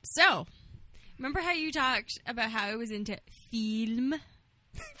 So, remember how you talked about how I was into film?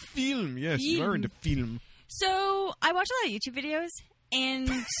 Film, yes, you are into film. So, I watch a lot of YouTube videos, and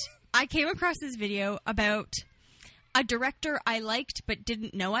I came across this video about a director I liked but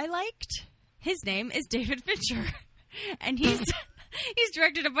didn't know I liked. His name is David Fincher, and he's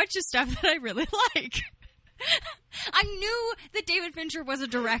directed a bunch of stuff that I really like. I knew that David Fincher was a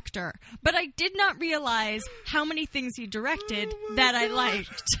director, but I did not realize how many things he directed that I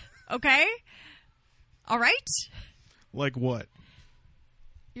liked. Okay? All right? Like what?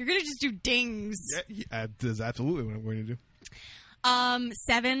 You're going to just do dings. Yeah, that's absolutely what I'm going to do.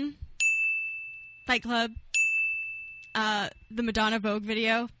 7, Fight Club, the Madonna Vogue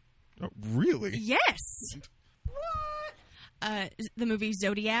video. Oh, really? Yes. What? The movie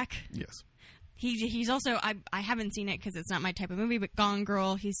Zodiac. Yes. He's also, I haven't seen it because it's not my type of movie, but Gone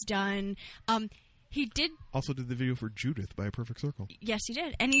Girl he's done. He did... Also did the video for Judith by A Perfect Circle. Yes, he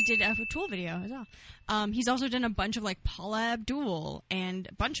did. And he did a Tool video as well. He's also done a bunch of Paula Abdul and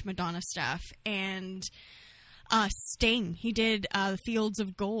a bunch of Madonna stuff. And Sting. He did Fields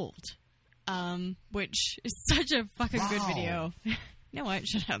of Gold, which is such a fucking good video. You know what?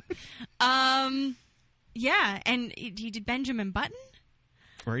 Shut up. Yeah, and he did Benjamin Button.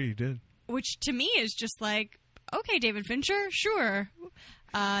 Right, he did. Which to me is just okay, David Fincher, sure.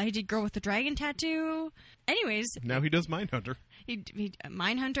 He did Girl with the Dragon Tattoo. Anyways. Now he does Mindhunter. He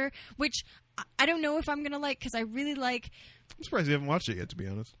Mindhunter, which I don't know if I'm going to like because I really like... I'm surprised you haven't watched it yet, to be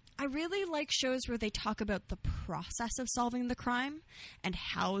honest. I really like shows where they talk about the process of solving the crime and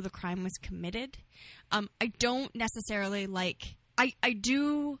how the crime was committed. I don't necessarily like... I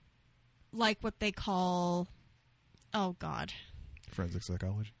do like what they call... Oh, God. Forensic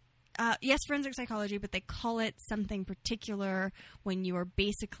psychology. Yes, forensic psychology, but they call it something particular when you are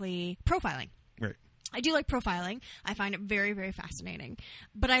basically profiling. Right. I do like profiling. I find it very, very fascinating.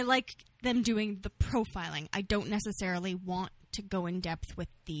 But I like them doing the profiling. I don't necessarily want to go in depth with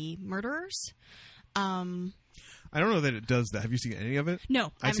the murderers. I don't know that it does that. Have you seen any of it?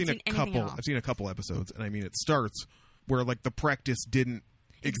 No, I haven't seen anything at all. I've seen a couple episodes, and I mean, it starts where the practice didn't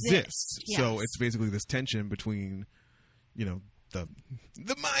exist. Yes. So it's basically this tension between, the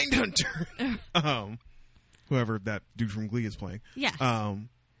Mindhunter, whoever that dude from Glee is playing. Yes.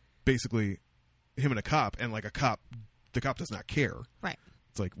 Basically, him and a cop, and the cop does not care. Right.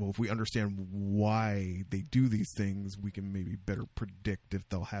 It's well, if we understand why they do these things, we can maybe better predict if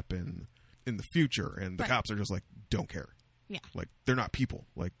they'll happen in the future. And the cops are just don't care. Yeah. They're not people.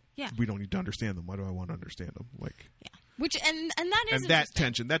 Yeah. We don't need to understand them. Why do I want to understand them? Yeah. Which and that is and that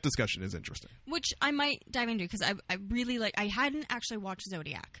tension, that discussion is interesting. Which I might dive into because I really like. I hadn't actually watched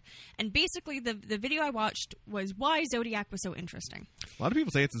Zodiac, and basically the video I watched was why Zodiac was so interesting. A lot of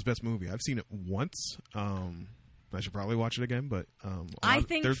people say it's his best movie. I've seen it once. I should probably watch it again, but I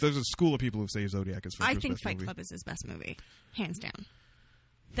think there's a school of people who say Zodiac is. I think Fight Club is his best movie, hands down.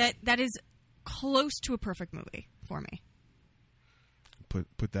 That is close to a perfect movie for me.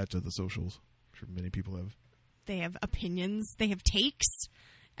 Put that to the socials. I'm sure many people have. They have opinions. They have takes.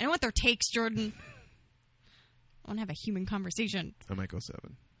 I don't want their takes, Jordan. I want to have a human conversation. I might go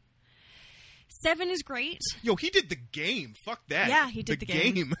 7. 7 is great. Yo, he did The Game. Fuck that. Yeah, he did The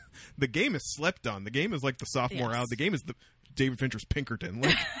Game. The Game is slept on. The Game is the sophomore album. The Game is the David Fincher's Pinkerton.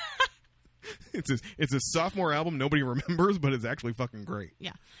 It's a sophomore album nobody remembers, but it's actually fucking great.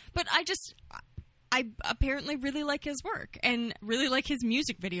 Yeah. But I apparently really like his work and really like his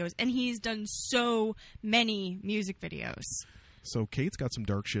music videos, and he's done so many music videos. So Kate's got some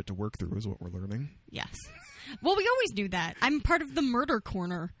dark shit to work through is what we're learning. Yes. Well, we always do that. I'm part of the murder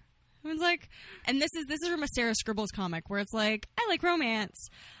corner. I was and this is from a Sarah Scribbles comic where it's I like romance.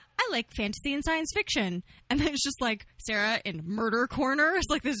 I like fantasy and science fiction. And then it's just Sarah in murder corner. It's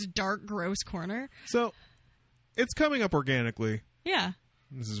this dark, gross corner. So it's coming up organically. Yeah.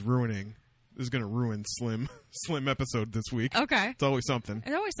 This is going to ruin Slim episode this week. Okay. It's always something.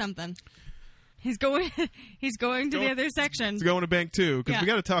 It's always something. He's going to the other section. He's going to Bank 2 because we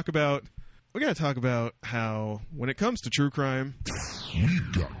got to talk about how when it comes to true crime,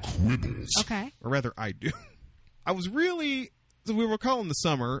 We've got quibbles. Okay. Or rather, I do. I was really... So we recall in the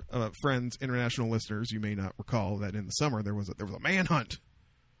summer, friends, international listeners, you may not recall that in the summer there was a manhunt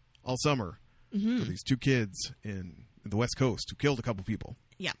all summer for these 2 kids in the West Coast who killed a couple people.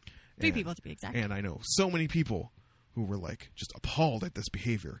 Yeah. 3 people to be exact. And I know so many people who were like just appalled at this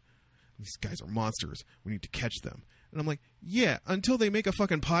behavior. These guys are monsters. We need to catch them. And I'm like, yeah, until they make a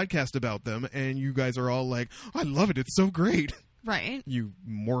fucking podcast about them and you guys are all like, I love it. It's so great. Right. You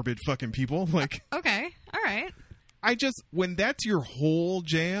morbid fucking people. Like, okay. All right. When that's your whole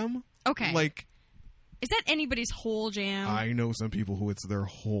jam. Okay. Like, is that anybody's whole jam? I know some people who it's their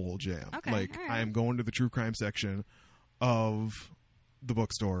whole jam. Okay. Like, all right. I am going to the true crime section of the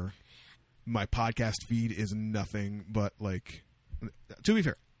bookstore. My podcast feed is nothing but, like, to be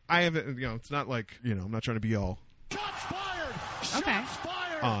fair, I haven't, it's not like, I'm not trying to be all Shots fired! Okay. Shots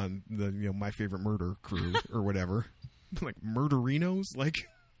fired! on the, my favorite murder crew or whatever. Like, murderinos? Like,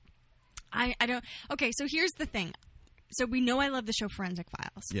 I don't. Okay, so here's the thing. So we know I love the show Forensic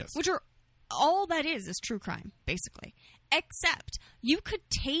Files. Yes. Which are, all that is true crime, basically. Except you could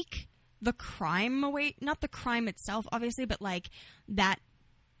take the crime away, not the crime itself, obviously, but like that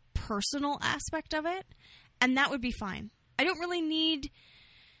personal aspect of it, and that would be fine. I don't really need...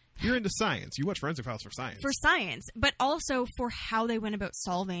 You're into science. You watch Forensic Files for science. For science, but also for how they went about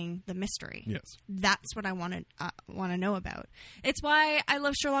solving the mystery. Yes. That's what I want to know about. It's why I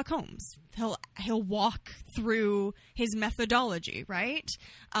love Sherlock Holmes. He'll walk through his methodology, right?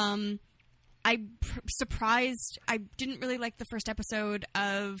 Surprised. I didn't really like the first episode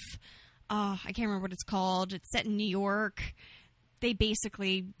of... I can't remember what it's called. It's set in New York. They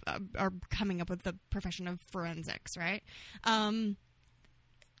basically are coming up with the profession of forensics, right?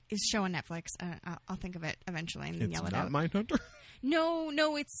 Is show on Netflix. I'll think of it eventually and then yell it out. It's not Mindhunter?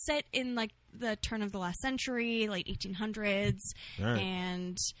 No, it's set in like the turn of the last century, late 1800s, right.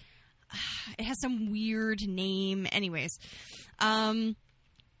 And it has some weird name. Anyways, I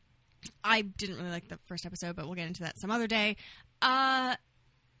didn't really like the first episode, but we'll get into that some other day. I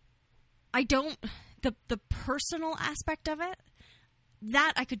don't the personal aspect of it.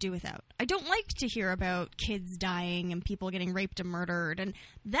 That I could do without. I don't like to hear about kids dying and people getting raped and murdered. And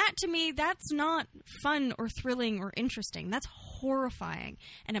that, to me, that's not fun or thrilling or interesting. That's horrifying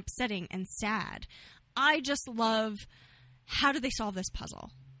and upsetting and sad. I just love, how do they solve this puzzle?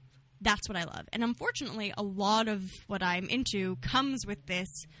 That's what I love. And unfortunately, a lot of what I'm into comes with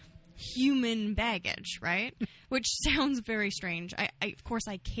this human baggage, right? Which sounds very strange. I of course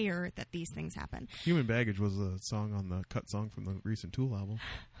I care that these things happen. Human Baggage was a song on the cut song from the recent Tool album.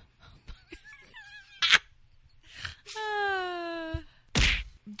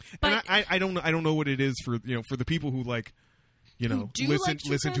 But and I don't know what it is for for the people who like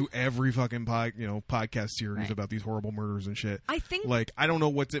listen to every fucking podcast series right. about these horrible murders and shit. I think I don't know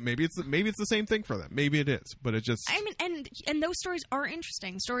what's it. Maybe it's the same thing for them. Maybe it is, but it just. I mean, and those stories are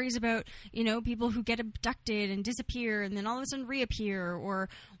interesting. Stories about people who get abducted and disappear and then all of a sudden reappear, or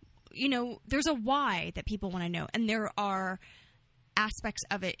there's a why that people want to know, and there are aspects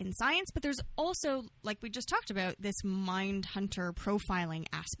of it in science, but there's also, like we just talked about, this mind hunter profiling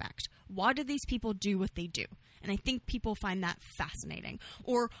aspect. Why do these people do what they do? And I think people find that fascinating.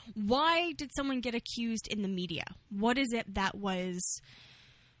 Or why did someone get accused in the media? What is it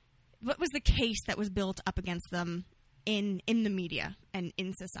what was the case that was built up against them in the media and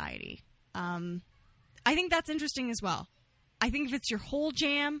in society? I think that's interesting as well. I think if it's your whole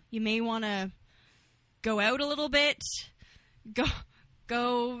jam, you may want to go out a little bit,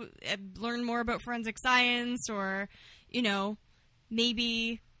 go learn more about forensic science, or,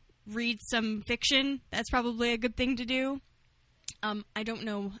 maybe read some fiction. That's probably a good thing to do. I don't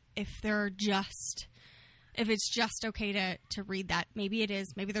know if it's just okay to read that. Maybe it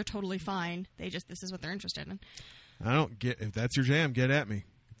is. Maybe they're totally fine. This is what they're interested in. I don't get, if that's your jam, get at me.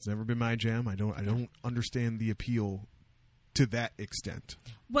 It's never been my jam. I don't understand the appeal to that extent.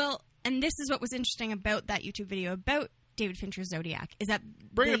 Well, and this is what was interesting about that YouTube video about David Fincher's Zodiac, is that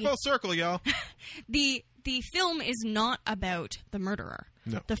bring it full circle, y'all. The film is not about the murderer.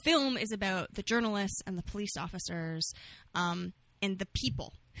 No. The film is about the journalists and the police officers, and the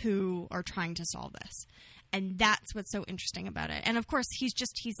people who are trying to solve this. And that's what's so interesting about it. And of course, he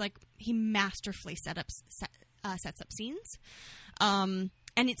masterfully sets up scenes. And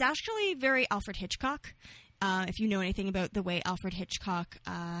it's actually very Alfred Hitchcock. If you know anything about the way Alfred Hitchcock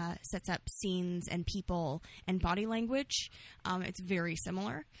sets up scenes and people and body language, it's very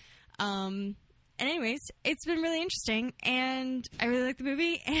similar. And anyways, it's been really interesting, and I really like the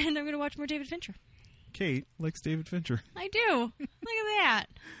movie, and I'm going to watch more David Fincher. Kate likes David Fincher. I do. Look at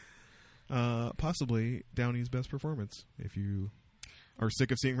that. Possibly Downey's best performance, if you are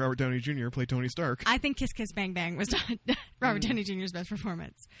sick of seeing Robert Downey Jr. play Tony Stark. I think Kiss Kiss Bang Bang was not Robert Downey Jr.'s best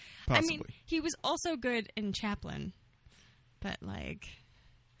performance. Possibly. I mean, he was also good in Chaplin, but like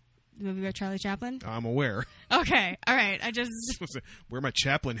the movie about Charlie Chaplin. I'm aware. Okay, all right. I just where my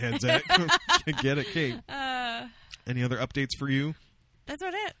Chaplin heads at? Get it, Kate. Any other updates for you? That's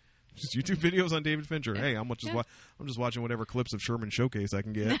about it. Just YouTube videos on David Fincher. Hey, I'm just watching whatever clips of Sherman Showcase I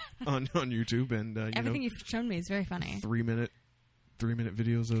can get on YouTube, and everything you've shown me is very funny. 3-minute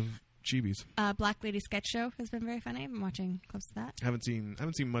videos of chibis. Black Lady Sketch Show has been very funny. I've been watching clips of that. Haven't seen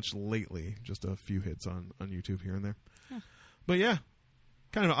much lately. Just a few hits on YouTube here and there. Huh. But yeah,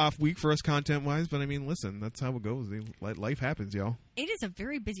 kind of an off week for us content wise. But I mean, listen, that's how it goes. Life happens, y'all. It is a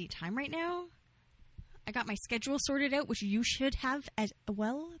very busy time right now. I got my schedule sorted out, which you should have as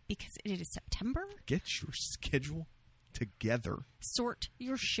well, because it is September. Get your schedule together. Sort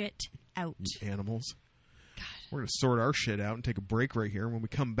your shit out. You animals. God. We're going to sort our shit out and take a break right here. When we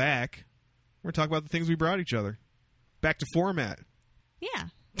come back, we're going to talk about the things we brought each other. Back to format. Yeah.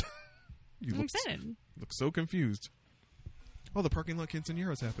 I'm excited. You look so confused. Oh, the parking lot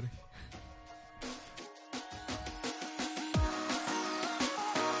quinceañera is happening.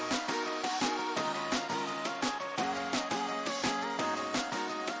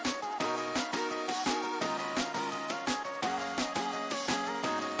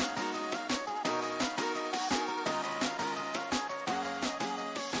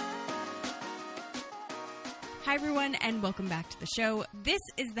 Hi, everyone, and welcome back to the show. This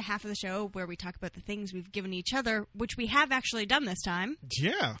is the half of the show where we talk about the things we've given each other, which we have actually done this time.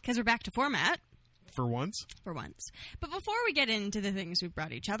 Yeah. Because we're back to format. For once. But before we get into the things we've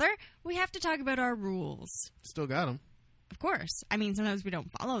brought each other, we have to talk about our rules. Still got them. Of course. I mean, sometimes we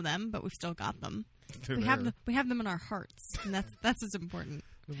don't follow them, but we've still got them. We have them in our hearts, and that's what's important.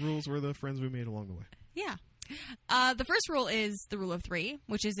 The rules were the friends we made along the way. Yeah. The first rule is the rule of 3,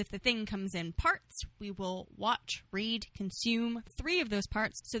 which is if the thing comes in parts, we will watch, read, consume 3 of those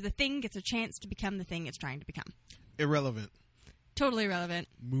parts so the thing gets a chance to become the thing it's trying to become. Irrelevant. Totally irrelevant.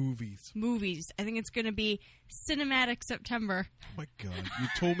 Movies. I think it's going to be Cinematic September. Oh my God. You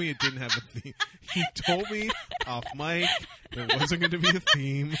told me it didn't have a theme. You told me off mic there wasn't going to be a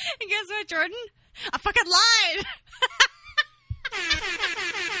theme. And guess what, Jordan? I fucking lied!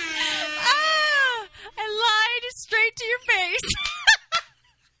 I lied straight to your face.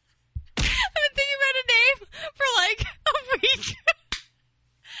 I've been thinking about a name for like a week.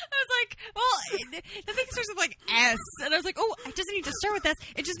 I was like, well, the thing starts with like S. And I was like, oh, it doesn't need to start with S.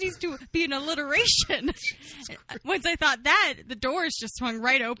 It just needs to be an alliteration. Once I thought that, the doors just swung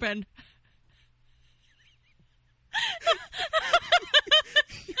right open.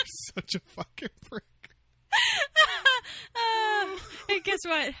 You're such a fucking prick. And guess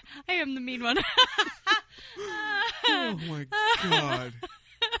what? I am the mean one. Oh my God.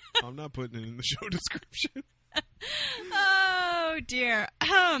 I'm not putting it in the show description. Oh dear.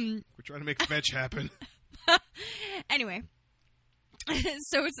 We're trying to make fetch happen. Anyway.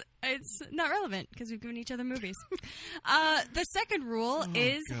 So it's not relevant because we've given each other movies. The second rule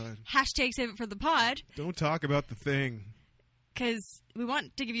is hashtag save it for the pod. Don't talk about the thing. Because we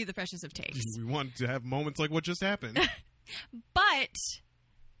want to give you the freshest of takes. We want to have moments like what just happened. But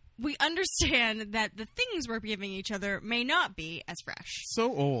we understand that the things we're giving each other may not be as fresh.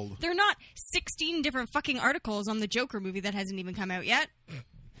 So old. They're not 16 different fucking articles on the Joker movie that hasn't even come out yet.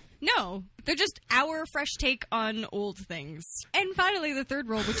 No, they're just our fresh take on old things. And finally, the third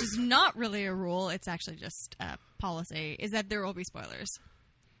rule, which is not really a rule, it's actually just a policy, is that there will be spoilers.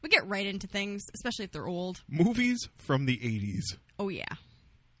 We get right into things, especially if they're old. Movies from the 80s. Oh, yeah.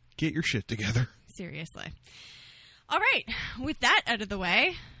 Get your shit together. Seriously. All right. With that out of the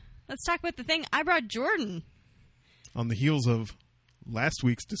way, let's talk about the thing I brought Jordan. On the heels of last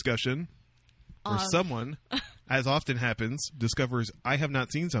week's discussion, where someone, as often happens, discovers I have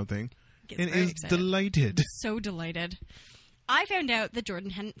not seen something and is delighted. So delighted. I found out that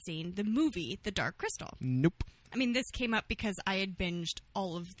Jordan hadn't seen the movie The Dark Crystal. Nope. I mean, this came up because I had binged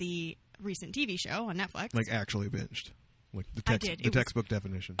all of the recent TV show on Netflix. Like, actually binged. Like, the textbook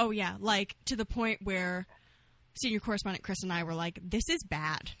definition. Oh, yeah. Like, to the point where senior correspondent Chris and I were like, this is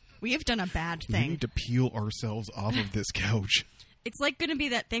bad. We have done a bad thing. We need to peel ourselves off of this couch. It's like going to be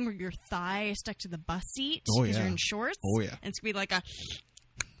that thing where your thigh is stuck to the bus seat because you're in shorts. Oh, yeah. And it's going to be like a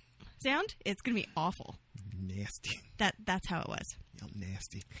sound. It's going to be awful. Nasty. That's how it was.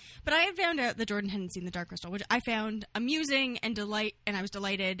 Nasty. But I had found out that Jordan hadn't seen The Dark Crystal, which I found amusing and I was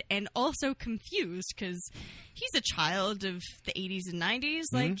delighted and also confused because he's a child of the 80s and 90s.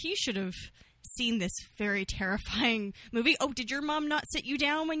 Like, he should have seen this very terrifying movie. Oh, did your mom not sit you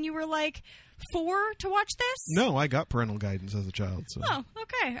down when you were like 4 to watch this? No, I got parental guidance as a child. So. Oh,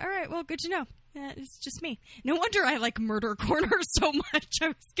 okay. All right. Well, good to know. It's just me. No wonder I like Murder Corner so much. I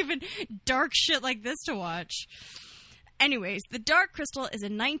was given dark shit like this to watch. Anyways, The Dark Crystal is a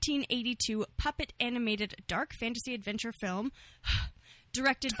 1982 puppet animated dark fantasy adventure film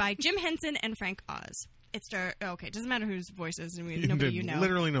directed by Jim Henson and Frank Oz. It doesn't matter whose voice is, nobody you know.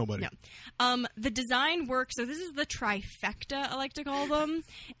 Literally nobody. No. The design work, so this is the trifecta, I like to call them.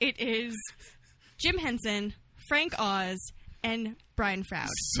 It is Jim Henson, Frank Oz, and Brian Froud.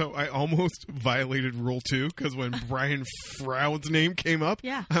 So I almost violated Rule 2, because when Brian Froud's name came up,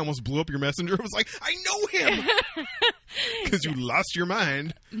 I almost blew up your messenger. I was like, I know him! Because you lost your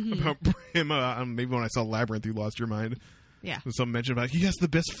mind about him. Maybe when I saw Labyrinth, you lost your mind. Yeah. There's some mention about he has the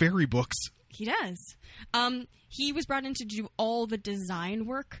best fairy books. He does. He was brought in to do all the design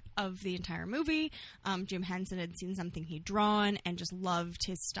work of the entire movie. Jim Henson had seen something he'd drawn and just loved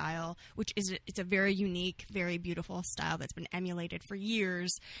his style, it's a very unique, very beautiful style that's been emulated for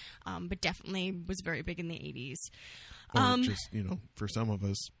years, but definitely was very big in the 80s. Or just, for some of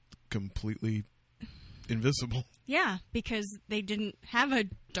us, completely invisible. Yeah, because they didn't have a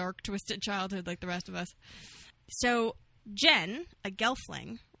dark, twisted childhood like the rest of us. So Jen, a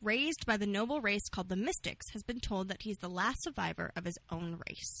Gelfling, raised by the noble race called the Mystics, has been told that he's the last survivor of his own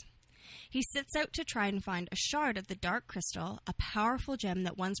race. He sets out to try and find a shard of the Dark Crystal, a powerful gem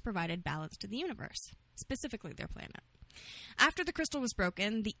that once provided balance to the universe, specifically their planet. After the crystal was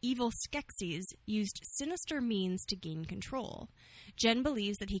broken, the evil Skeksis used sinister means to gain control. Jen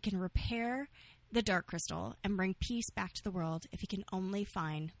believes that he can repair the Dark Crystal and bring peace back to the world if he can only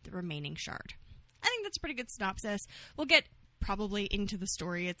find the remaining shard. I think that's a pretty good synopsis. We'll get probably into the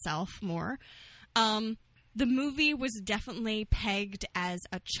story itself more. The movie was definitely pegged as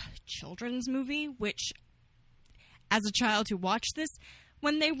a children's movie, which, as a child who watched this,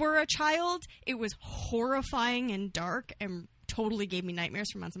 when they were a child, it was horrifying and dark and totally gave me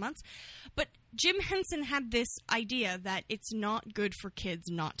nightmares for months and months. But Jim Henson had this idea that it's not good for kids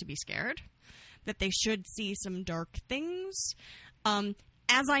not to be scared, that they should see some dark things.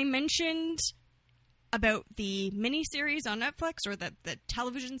 As I mentioned about the miniseries on Netflix, or the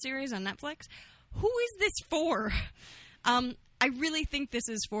television series on Netflix, who is this for? I really think this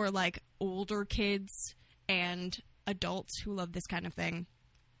is for, like, older kids and adults who love this kind of thing.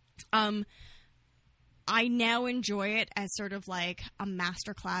 I now enjoy it as sort of like a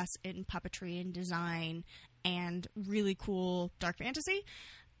masterclass in puppetry and design and really cool dark fantasy.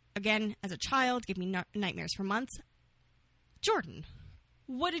 Again, as a child, gave me nightmares for months. Jordan,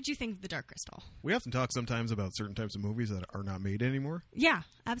 what did you think of The Dark Crystal? We often talk sometimes about certain types of movies that are not made anymore. Yeah,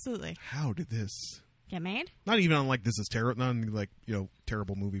 absolutely. How did this get made? Not even on like This Is Terrible, not on like,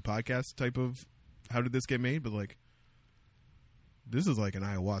 terrible movie podcast type of how did this get made, but like this is like an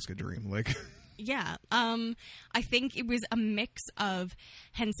ayahuasca dream. Like yeah. I think it was a mix of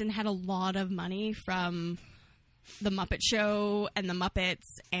Henson had a lot of money from The Muppet Show and The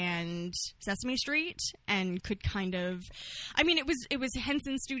Muppets and Sesame Street, and could kind of, I mean, it was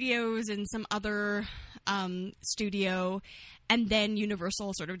Henson Studios and some other studio, and then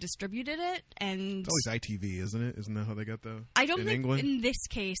Universal sort of distributed it. And it's always ITV, isn't it? Isn't that how they got the? I don't think England? In this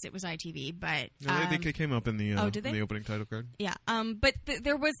case it was ITV, but no, I think it came up in the did they? in the opening title card. Yeah, but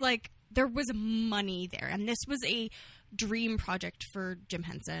there was money there, and this was a dream project for Jim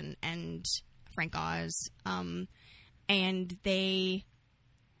Henson and Frank Oz. And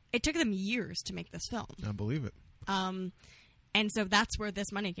it took them years to make this film. I believe it. And so that's where this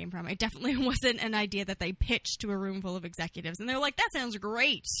money came from. It definitely wasn't an idea that they pitched to a room full of executives. And they're like, that sounds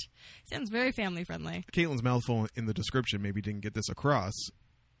great. Sounds very family friendly. Caitlin's mouthful in the description maybe didn't get this across,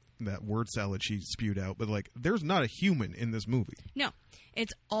 that word salad she spewed out. But like, there's not a human in this movie. No.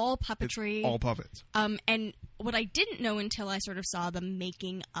 It's all puppetry. It's all puppets. And what I didn't know until I sort of saw the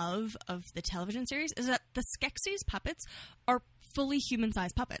making of the television series is that the Skeksis puppets are fully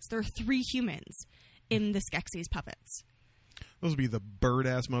human-sized puppets. There are 3 humans in the Skeksis puppets. Those would be the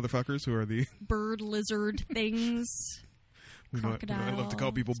bird-ass motherfuckers who are the... bird, lizard things. Crocodile. I love to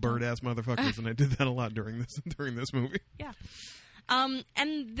call people bird-ass motherfuckers, and I did that a lot during this movie. Yeah.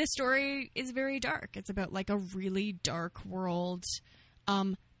 And the story is very dark. It's about like a really dark world.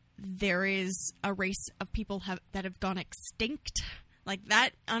 There is a race of people that have gone extinct. Like,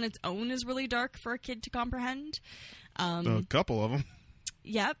 that on its own is really dark for a kid to comprehend. A couple of them.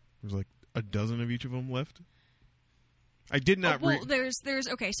 Yep. There's like a dozen of each of them left. I did not there's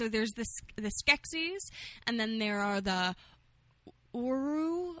okay, so there's the Skeksis, and then there are the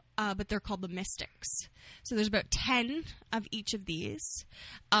Uru, but they're called the Mystics. So there's about 10 of each of these.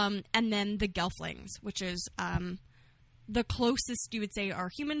 And then the Gelflings, which is the closest you would say are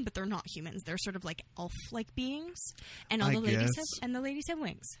human, but they're not humans. They're sort of like elf-like beings. And all the ladies have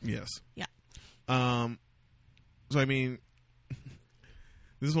wings. Yes. Yeah. So, I mean,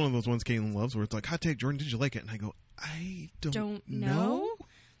 this is one of those ones Caitlin loves where it's like, hot take, Jordan, did you like it? And I go, I don't know.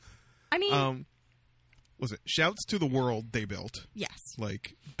 I mean... listen, shouts to the world they built. Yes.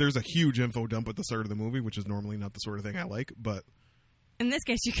 Like, there's a huge info dump at the start of the movie, which is normally not the sort of thing I like, but... in this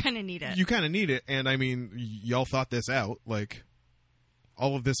case, you kind of need it. You kind of need it, and I mean, y'all thought this out. Like,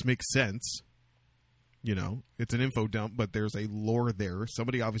 all of this makes sense. You know, it's an info dump, but there's a lore there.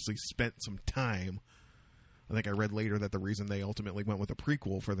 Somebody obviously spent some time. I think I read later that the reason they ultimately went with a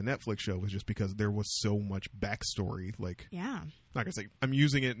prequel for the Netflix show was just because there was so much backstory. Like, yeah. I'm not gonna say I'm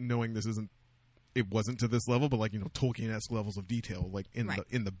using it knowing it wasn't to this level, but like, you know, Tolkien-esque levels of detail, like in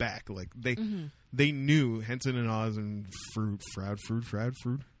the back, like they knew Henson and Oz and Froud.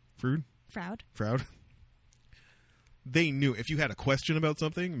 They knew if you had a question about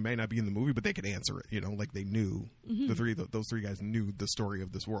something, it may not be in the movie, but they could answer it. You know, like they knew those three guys knew the story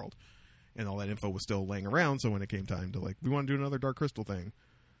of this world, and all that info was still laying around. So when it came time to like, we want to do another Dark Crystal thing,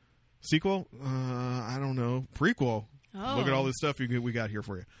 sequel, I don't know, prequel. Oh. Look at all this stuff we got here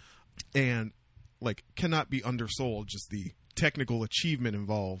for you, and like cannot be undersold. Just the technical achievement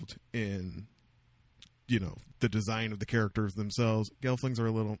involved in, you know, the design of the characters themselves. Gelflings are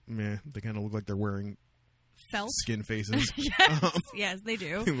a little meh. They kind of look like they're wearing felt skin faces. Yes, they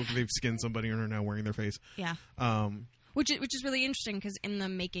do. They look like they've skinned somebody and are now wearing their face. Yeah. Which is really interesting because in the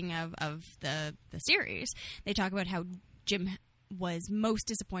making of the series, they talk about how Jim was most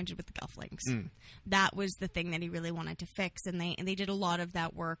disappointed with the Gelflings. That was the thing that he really wanted to fix, and they did a lot of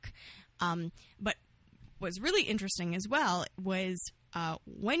that work. But what's really interesting as well was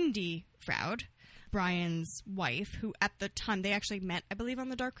Wendy Froud, Brian's wife, who at the time they actually met, I believe, on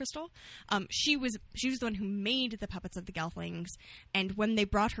the Dark Crystal. She was the one who made the puppets of the Gelflings, and when they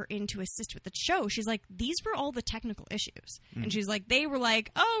brought her in to assist with the show, she's like, these were all the technical issues. And she's like, they were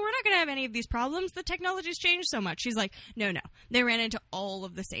like, oh, we're not going to have any of these problems. The technology's changed so much. She's like, no. They ran into all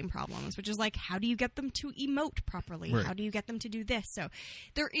of the same problems, which is like, how do you get them to emote properly? Right. How do you get them to do this? So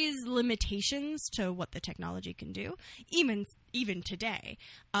there is limitations to what the technology can do, even today.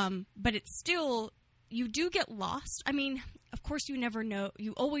 But it's still... you do get lost. I mean, of course, you never know.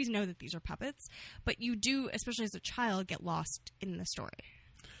 You always know that these are puppets, but you do, especially as a child, get lost in the story.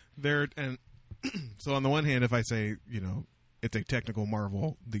 And so on the one hand, if I say, you know, it's a technical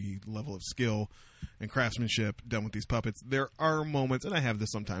marvel, the level of skill and craftsmanship done with these puppets, there are moments, and I have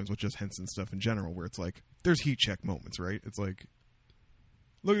this sometimes with just Henson stuff in general, where it's like, there's heat check moments, right? It's like,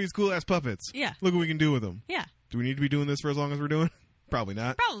 look at these cool-ass puppets. Yeah. Look what we can do with them. Yeah. Do we need to be doing this for as long as we're doing? Probably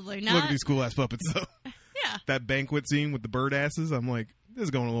not. Probably not. Look at these cool-ass puppets, though. Yeah. That banquet scene with the bird asses, I'm like, this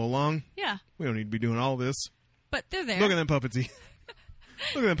is going a little long. Yeah. We don't need to be doing all this. But they're there. Look at them puppets eat.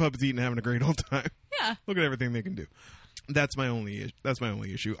 Look at them puppets eating and having a great old time. Yeah. Look at everything they can do. That's my only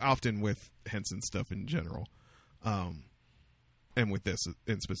issue, often with Henson stuff in general. And with this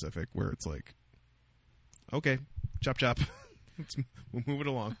in specific, where it's like, okay, chop. We'll move it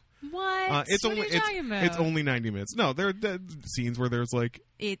along. What? What are you talking about? It's only 90 minutes. No, there are scenes where there's like...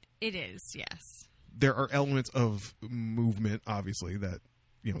 It is, yes. There are elements of movement, obviously, that,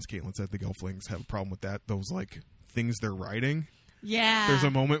 you know, as Caitlin said, the Gelflings have a problem with that. Those, like, things they're riding. Yeah. There's a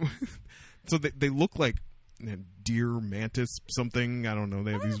moment... so they look like deer, mantis, something. I don't know.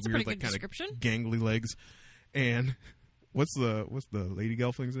 They have these weird, like, kind of gangly legs. And what's the lady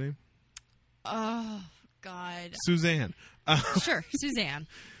Gelfling's name? Oh, God. Suzanne. Sure, Suzanne.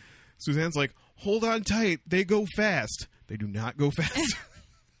 Suzanne's like, hold on tight. They go fast. They do not go fast.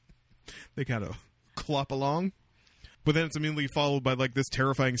 They kind of clop along. But then it's immediately followed by like this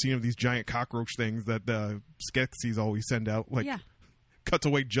terrifying scene of these giant cockroach things that the Skeksis always send out. Like, cuts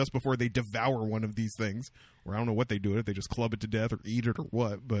away just before they devour one of these things. Or I don't know what they do with it. They just club it to death or eat it or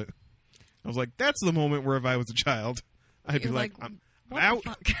what. But I was like, that's the moment where if I was a child, I'd be like I'm out.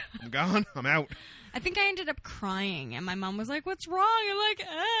 I'm gone. I'm out. I think I ended up crying, and my mom was like, what's wrong? I'm like,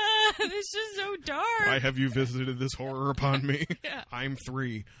 this is so dark. Why have you visited this horror upon me? Yeah. I'm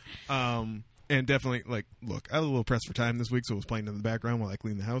 3. And definitely, like, look, I was a little pressed for time this week, so it was playing in the background while I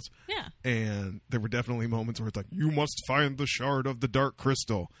cleaned the house. Yeah. And there were definitely moments where it's like, you must find the shard of the Dark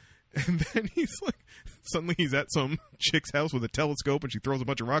Crystal. And then he's like, suddenly he's at some chick's house with a telescope, and she throws a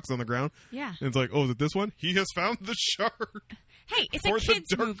bunch of rocks on the ground. Yeah. And it's like, oh, is it this one? He has found the shard. Hey, it's for a kids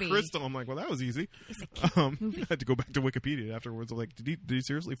the Dark movie. Crystal. I'm like, well, that was easy. It's a kids movie. I had to go back to Wikipedia afterwards. I'm like, did he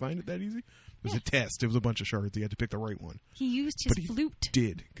seriously find it that easy? It was a test. It was a bunch of shards. He had to pick the right one. He used his flute.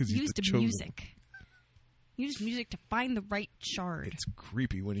 Did because he used music. He used music to find the right shard. It's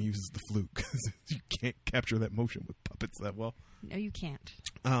creepy when he uses the flute because you can't capture that motion with puppets that well. No, you can't.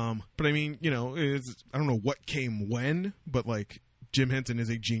 But I mean, I don't know what came when, but like Jim Henson is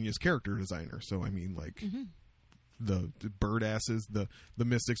a genius character designer. So I mean, like the bird asses, the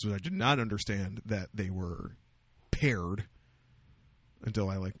mystics, which I did not understand that they were paired until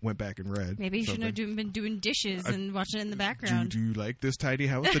I like went back and read. Maybe you shouldn't have been doing dishes and watching it in the background. Do you like this tidy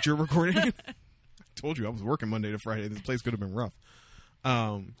house that you're recording in? I told you I was working Monday to Friday. This place could have been rough.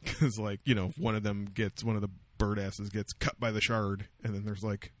 Because like one of the bird asses gets cut by the shard, and then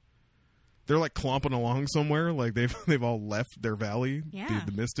they're like clomping along somewhere. Like they've all left their valley,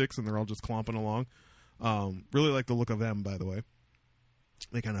 the mystics, and they're all just clomping along. Really like the look of them, by the way.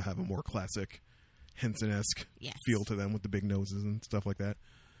 They kind of have a more classic Henson-esque feel to them with the big noses and stuff like that.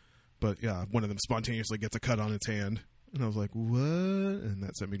 But yeah, one of them spontaneously gets a cut on its hand, and I was like, what? And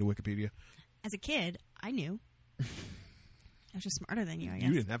that sent me to Wikipedia. As a kid, I knew. I was just smarter than you, I guess.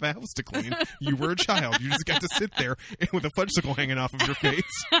 You didn't have a house to clean. You were a child. You just got to sit there with a fudgesicle hanging off of your face.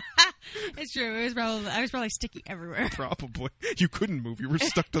 It's true. I was probably sticky everywhere. Probably. You couldn't move. You were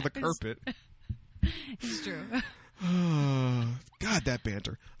stuck to the carpet. It's true. God, that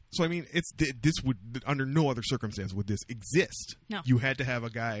banter. So I mean, this would under no other circumstance would this exist. No. You had to have a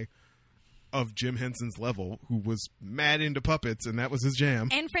guy of Jim Henson's level who was mad into puppets, and that was his jam.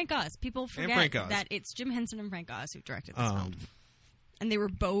 And Frank Oz. People forget that it's Jim Henson and Frank Oz who directed this film. And they were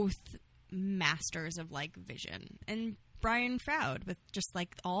both masters of, like, vision. And Brian Froud with just,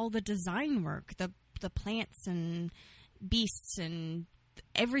 like, all the design work, the plants and beasts and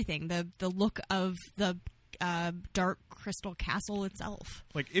everything. The look of the Dark Crystal Castle itself.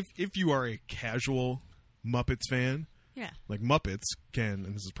 Like, if you are a casual Muppets fan... Yeah. Like Muppets can,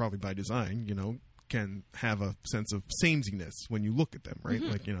 and this is probably by design, can have a sense of sameness when you look at them, right?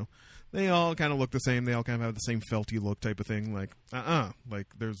 Like, they all kind of look the same. They all kind of have the same felty look type of thing. Like, like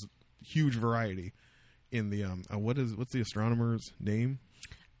there's huge variety in the, what's the astronomer's name?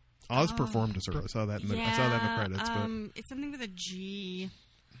 Oz performed as her. I saw that in the credits. But it's something with a G.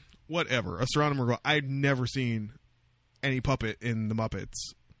 Whatever. Astronomer, I'd never seen any puppet in the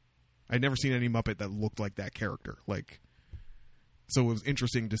Muppets. I'd never seen any Muppet that looked like that character. Like, so it was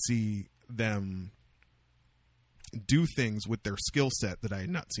interesting to see them do things with their skill set that I had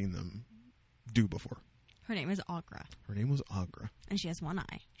not seen them do before. Her name is Agra. And she has one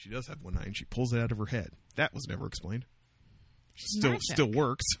eye. She does have one eye, and she pulls it out of her head. That was never explained. Still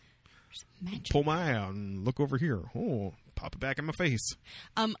works. Magic. Pull my eye out and look over here. Oh, pop it back in my face.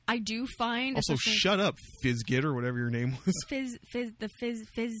 I do find also shut up, Fizzgit or whatever your name was.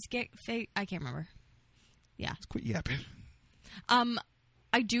 Fizzgit. I can't remember. Yeah, just quit yapping.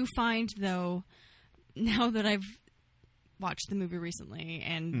 I do find though, now that I've watched the movie recently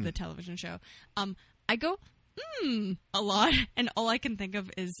and the television show, I go a lot, and all I can think of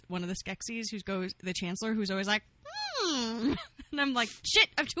is one of the Skeksis the Chancellor, who's always like and I'm like, shit,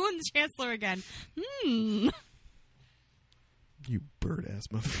 I'm doing the Chancellor again. You bird-ass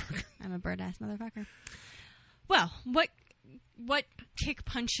motherfucker. I'm a bird-ass motherfucker. Well, what kick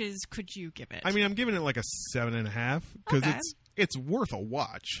punches could you give it? I mean, I'm giving it like a 7.5 because it's worth a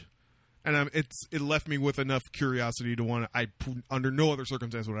watch, and it left me with enough curiosity to want to. Under no other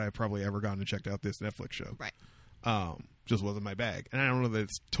circumstance would I have probably ever gone and checked out this Netflix show. Right. Just wasn't my bag, and I don't know that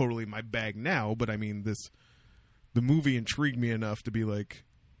it's totally my bag now. But I mean, the movie intrigued me enough to be like.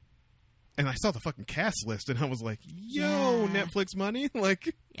 And I saw the fucking cast list, and I was like, yo, Netflix money?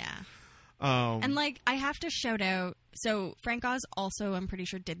 Like, yeah. And, like, I have to shout out, so Frank Oz also, I'm pretty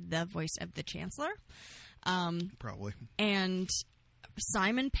sure, did the voice of the Chancellor. Probably. And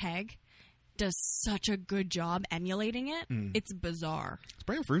Simon Pegg does such a good job emulating it. It's bizarre. Is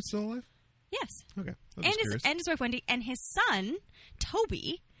Brian Fruit still alive? Yes. Okay. And his wife, Wendy, and his son,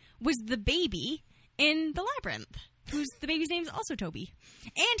 Toby, was the baby in The Labyrinth. The baby's name is also Toby.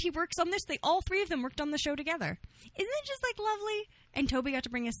 And he works on this. All three of them worked on the show together. Isn't it just, like, lovely? And Toby got to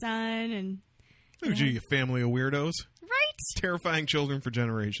bring his son. And oh, gee, a family of weirdos. Right? Terrifying children for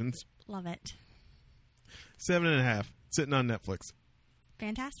generations. Love it. 7.5. Sitting on Netflix.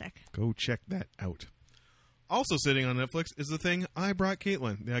 Fantastic. Go check that out. Also sitting on Netflix is the thing I brought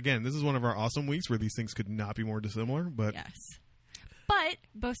Caitlin. Again, this is one of our awesome weeks where these things could not be more dissimilar. But yes. But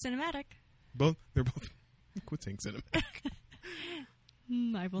both cinematic. They're both... Quit saying cinematic.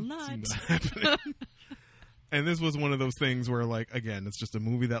 I will not. It's not happening. And this was one of those things where, like, again, it's just a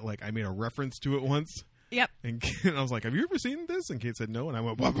movie that, like, I made a reference to it once, Yep. And I was like, have you ever seen this? And Kate said no. And I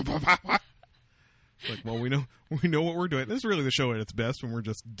went, bah, bah, bah, bah, bah. Like, well, we know what we're doing. This is really the show at its best when we're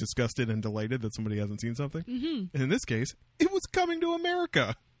just disgusted and delighted that somebody hasn't seen something. Mm-hmm. And in this case, it was Coming to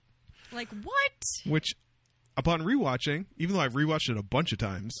America. Like, what? Which, upon rewatching, even though I've rewatched it a bunch of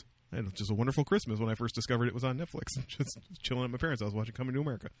times, I had just a wonderful Christmas when I first discovered it was on Netflix. Just chilling at my parents' I was watching Coming to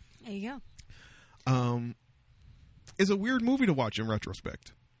America. There you go. It's a weird movie to watch in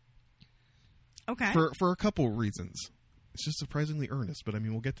retrospect. Okay. For a couple reasons. It's just surprisingly earnest, but I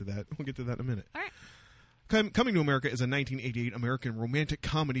mean, we'll get to that. We'll get to that in a minute. All right. Coming to America is a 1988 American romantic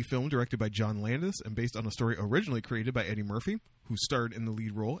comedy film directed by John Landis and based on a story originally created by Eddie Murphy, who starred in the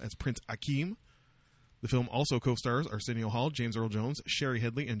lead role as Prince Akeem. The film also co-stars Arsenio Hall, James Earl Jones, Sherry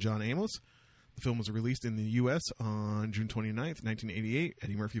Headley, and John Amos. The film was released in the U.S. on June 29th, 1988.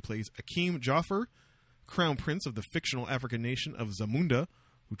 Eddie Murphy plays Akeem Jaffer, crown prince of the fictional African nation of Zamunda,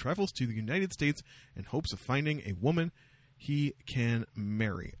 who travels to the United States in hopes of finding a woman he can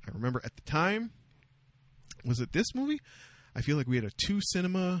marry. I remember at the time, was it this movie? I feel like we had a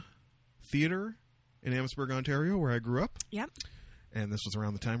 2-cinema theater in Amherstburg, Ontario, where I grew up. Yep. And this was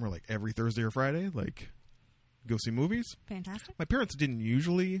around the time where, like, every Thursday or Friday, like, go see movies. Fantastic. My parents didn't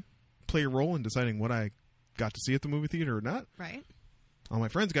usually play a role in deciding what I got to see at the movie theater or not. Right. All my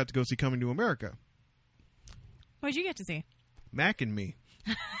friends got to go see Coming to America. What did you get to see? Mac and Me.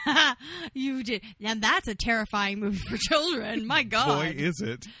 You did. Now that's a terrifying movie for children. My God. Boy, is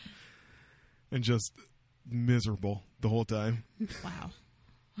it. And just miserable the whole time. Wow.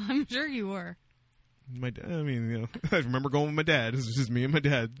 I'm sure you were. I mean, I remember going with my dad. It was just me and my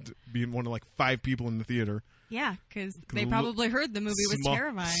dad being one of like 5 people in the theater. Yeah, because they probably heard the movie was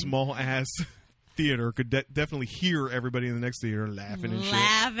terrifying. Small ass theater could definitely hear everybody in the next theater laughing and shit.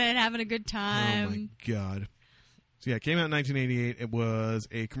 Laughing, having a good time. Oh my God. So yeah, it came out in 1988. It was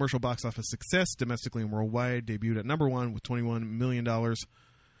a commercial box office success domestically and worldwide. Debuted at number 1 with $21 million,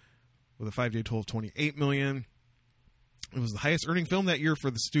 with a 5-day total of $28 million. It was the highest earning film that year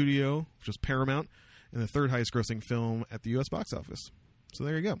for the studio, which was Paramount, and the 3rd highest grossing film at the U.S. box office. So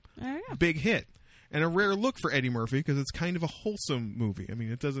there you go. Big hit. And a rare look for Eddie Murphy because it's kind of a wholesome movie. I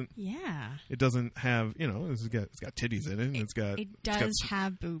mean, it doesn't. Yeah. It doesn't have, it's got titties in it. And it does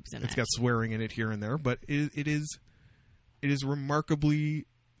have boobs in it. It's got swearing in it here and there, but it is remarkably.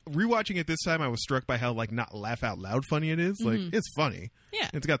 Rewatching it this time, I was struck by how like not laugh out loud funny it is. Like it's funny. Yeah.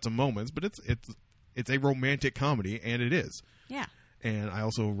 It's got some moments, but it's a romantic comedy, and it is. Yeah. And I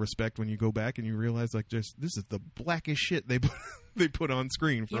also respect when you go back and you realize like this is the blackest shit they put on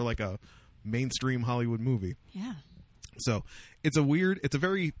screen for like a mainstream Hollywood movie. Yeah. So it's a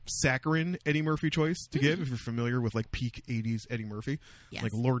very saccharine Eddie Murphy choice to give if you're familiar with like peak 80s Eddie Murphy. Yes.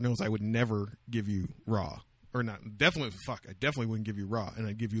 Like Lord knows I would never give you Raw. Or not. I definitely wouldn't give you Raw. And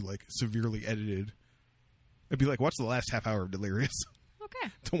I'd give you like severely edited. I'd be like, watch the last half hour of Delirious. Okay.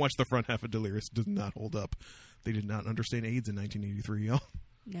 Don't watch the front half of Delirious. It does not hold up. They did not understand AIDS in 1983, y'all.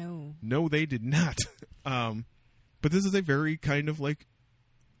 No. No, they did not. But this is a very kind of like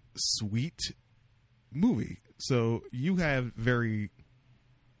sweet movie. So you have very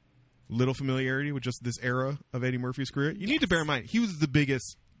little familiarity with just this era of Eddie Murphy's career. You need to bear in mind, he was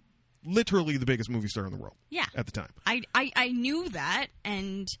literally the biggest movie star in the world. Yeah. At the time. I knew that,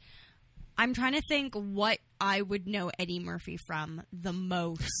 and I'm trying to think what I would know Eddie Murphy from the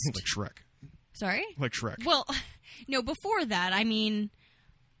most. Like Shrek. Sorry? Like Shrek. Well, no, before that, I mean...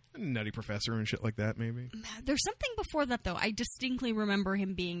 Nutty Professor and shit like that, maybe. There's something before that, though. I distinctly remember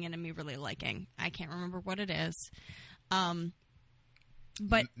him being in and me really liking. I can't remember what it is.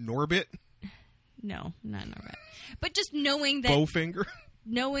 But Norbit? No, not Norbit. But just knowing that... Bowfinger?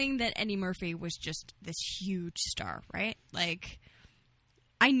 Knowing that Eddie Murphy was just this huge star, right? Like...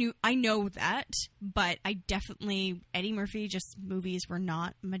 I know that, but Eddie Murphy, just movies were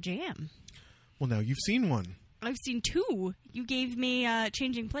not my jam. Well, now you've seen one. I've seen 2. You gave me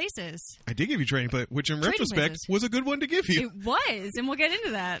Changing Places. I did give you Trading Places, which in retrospect was a good one to give you. It was, and we'll get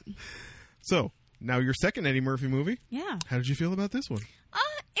into that. So, now your second Eddie Murphy movie. Yeah. How did you feel about this one?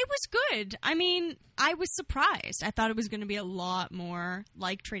 It was good. I mean, I was surprised. I thought it was going to be a lot more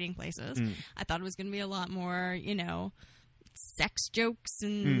like Trading Places. I thought it was going to be a lot more, sex jokes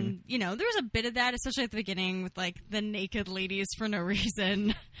and there was a bit of that, especially at the beginning with like the naked ladies for no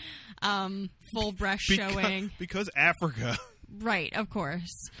reason, full breast showing because Africa, right? Of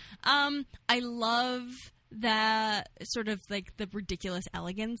course. I love that sort of like the ridiculous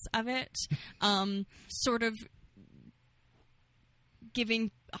elegance of it, sort of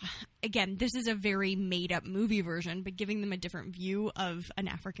giving again, this is a very made up movie version, but giving them a different view of an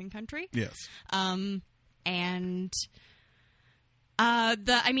African country. Yes. And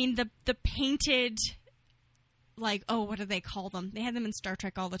the painted like, oh, what do they call them? They had them in Star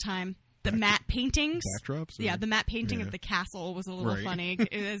Trek all the time. The matte paintings. Backdrops? Yeah, the matte painting of the castle was a little funny.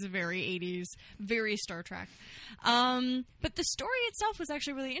 It is very 80s, very Star Trek. But the story itself was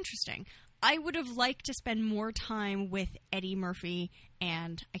actually really interesting. I would have liked to spend more time with Eddie Murphy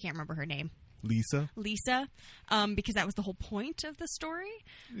and I can't remember her name. Lisa, because that was the whole point of the story.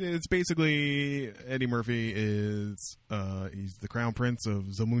 It's basically Eddie Murphy is he's the crown prince of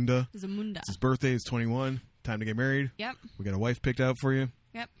Zamunda. It's his birthday is 21. Time to get married. Yep. We got a wife picked out for you.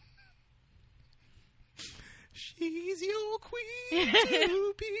 Yep. She's your queen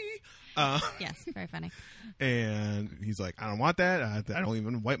to be. Yes, very funny. And he's like, I don't want that. I don't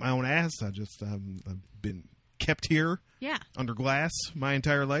even wipe my own ass. I've been kept here. Yeah. Under glass my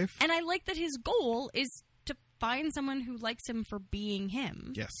entire life. And I like that his goal is to find someone who likes him for being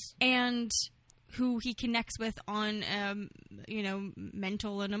him. Yes. And who he connects with on,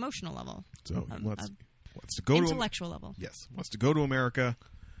 mental and emotional level. So he wants to go intellectual level. Yes. Wants to go to America.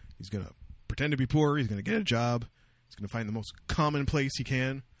 He's going to pretend to be poor. He's going to get a job. He's going to find the most common place he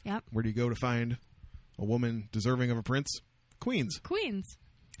can. Yep. Where do you go to find a woman deserving of a prince? Queens.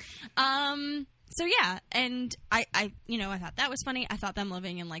 So yeah, and I thought that was funny. I thought them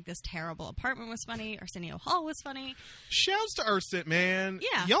living in like this terrible apartment was funny. Arsenio Hall was funny. Shouts to Arset, man.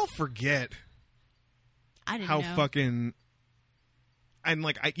 Yeah. Y'all forget how fucking... And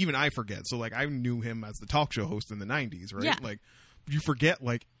like, I forget. So like, I knew him as the talk show host in the 90s, right? Yeah. Like, you forget,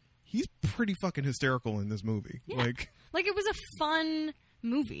 like, he's pretty fucking hysterical in this movie. Yeah. Like it was a fun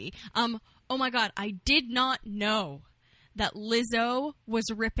movie. Oh my God, I did not know that Lizzo was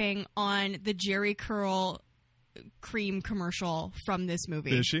ripping on the Jerry Curl cream commercial from this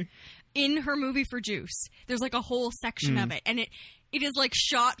movie. Is she? In her movie for Juice. There's like a whole section of it. And it is like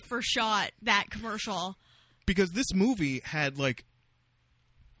shot for shot, that commercial. Because this movie had like,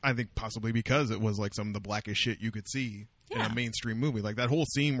 I think possibly because it was like some of the blackest shit you could see in a mainstream movie. Like that whole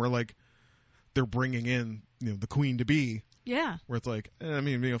scene where like they're bringing in, the queen to be. Yeah. Where it's like,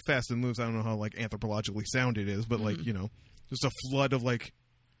 Fast and Loose, I don't know how like anthropologically sound it is, but like, just a flood of like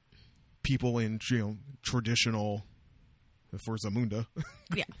people in, traditional, for Zamunda,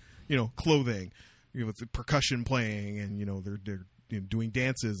 clothing, with the percussion playing and, they're doing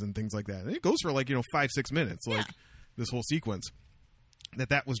dances and things like that. And it goes for like, 5-6 minutes, like this whole sequence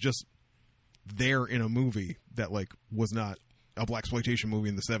that was just there in a movie that like was not a blaxploitation movie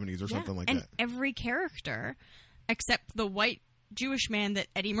in the 70s or something like that. And every character except the white Jewish man that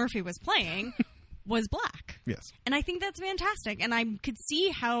Eddie Murphy was playing was black. Yes. And I think that's fantastic. And I could see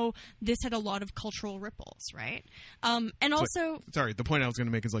how this had a lot of cultural ripples, right? The point I was going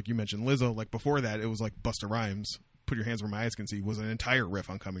to make is like you mentioned Lizzo, like before that it was like Busta Rhymes, Put Your Hands Where My Eyes Can See was an entire riff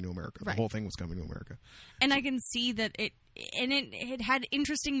on Coming to America. The whole thing was Coming to America. And I can see that it had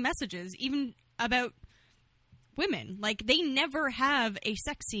interesting messages even about women. Like they never have a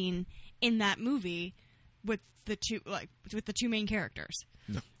sex scene in that movie with the two main characters.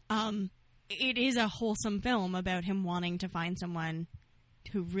 No. It is a wholesome film about him wanting to find someone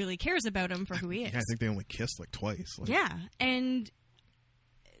who really cares about him for who he is. Yeah, I think they only kissed like twice. Like. Yeah, and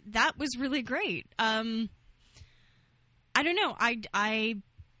that was really great. I don't know.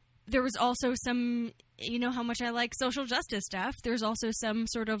 There was also some, how much I like social justice stuff. There's also some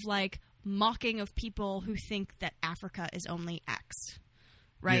sort of like mocking of people who think that Africa is only X.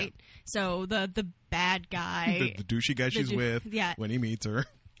 Right? Yeah. So the bad guy. the douchey guy she's with when he meets her.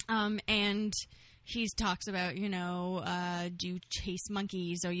 And he talks about, do you chase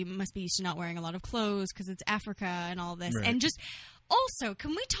monkeys? Or you must be used to not wearing a lot of clothes because it's Africa and all this. Right. And just also,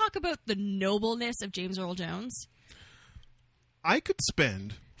 can we talk about the nobleness of James Earl Jones? I could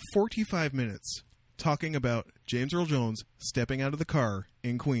spend 45 minutes talking about James Earl Jones stepping out of the car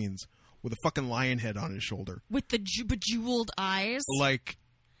in Queens with a fucking lion head on his shoulder. With the bejeweled eyes. Like,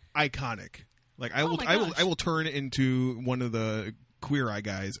 iconic. Like, I will turn into one of the Queer Eye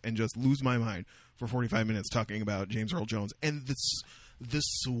guys and just lose my mind for 45 minutes talking about James Earl Jones and the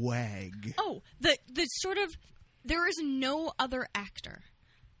swag. Oh, the sort of, there is no other actor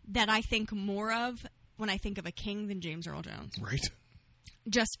that I think more of when I think of a king than James Earl Jones. Right.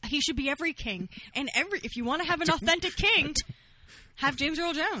 Just, he should be every king. And if you want to have an authentic king, have James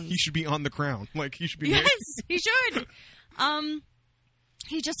Earl Jones. He should be on the crown. Like, he should be. Yes, he should.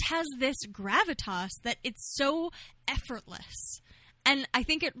 He just has this gravitas that it's so effortless. And I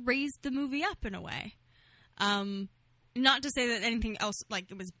think it raised the movie up in a way. Not to say that anything else, like,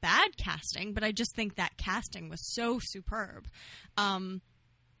 it was bad casting, but I just think that casting was so superb.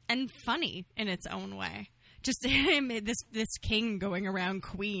 And funny in its own way. Just him, this king going around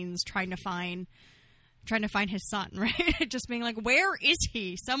Queens trying to find trying to find his son, right? Just being like, where is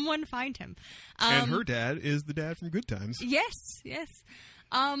he? Someone find him. And her dad is the dad from Good Times. Yes.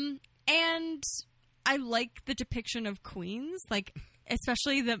 And I like the depiction of Queens, like,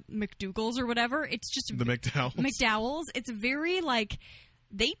 especially the McDougalls or whatever. It's just... The McDowells. It's very, like,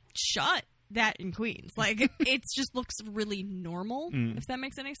 they shot that in Queens. Like, it just looks really normal, if that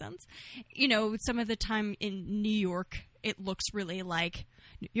makes any sense. You know, some of the time in New York, it looks really like,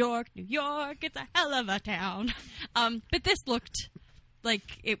 New York, it's a hell of a town. But this looked like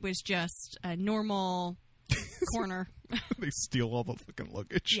it was just a normal corner. They steal all the fucking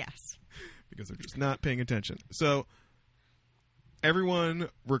luggage. Yes. Because they're just not paying attention. So, everyone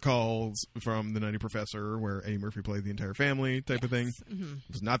recalls from The Nutty Professor, where Eddie Murphy played the entire family type of thing. Mm-hmm.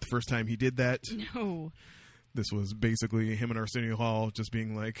 It was not the first time he did that. No. This was basically him and Arsenio Hall just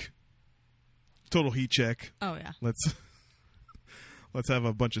being like, total heat check. Oh, yeah. Let's have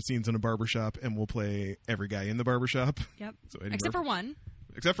a bunch of scenes in a barbershop, and we'll play every guy in the barbershop. Yep. Except for one.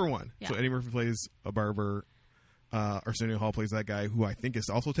 Yeah. So Eddie Murphy plays a barber. Arsenio Hall plays that guy who I think is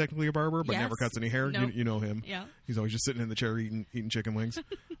also technically a barber, but never cuts any hair. Nope. You know him. Yeah. He's always just sitting in the chair eating chicken wings.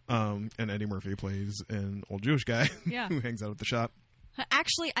 And Eddie Murphy plays an old Jewish guy who hangs out at the shop.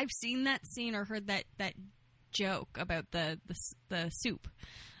 Actually, I've seen that scene or heard that joke about the soup.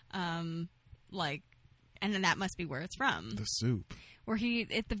 And then that must be where it's from. The soup. Where he,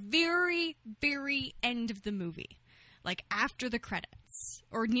 at the very, very end of the movie, like after the credits,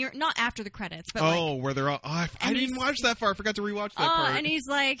 or not after the credits, but where they're all. Oh, I didn't watch that far. I forgot to rewatch that part. And he's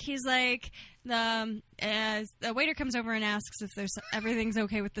like, the waiter comes over and asks if everything's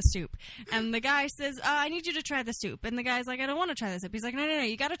okay with the soup, and the guy says, "I need you to try the soup." And the guy's like, "I don't want to try the soup." He's like, "No,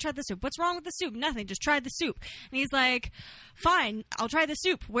 you got to try the soup. What's wrong with the soup? Nothing. Just try the soup." And he's like, "Fine, I'll try the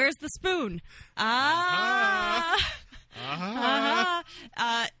soup. Where's the spoon?" That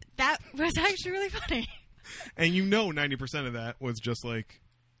was actually really funny. And 90% of that was just like,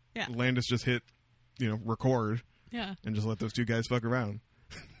 Landis just hit, record, and just let those two guys fuck around.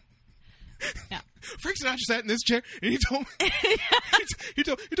 Yeah. Frank Sinatra sat in this chair, and he told me, he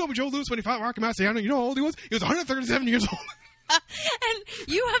told me Joe Louis when he fought Rocky Marciano, you know how old he was? He was 137 years old. And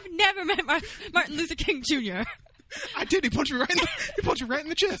you have never met Martin Luther King Jr. I did. He punched me right in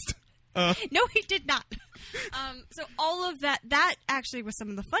the chest. No, he did not. So all of that actually was some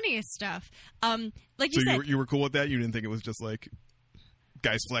of the funniest stuff. Like you said, you were cool with that? You didn't think it was just like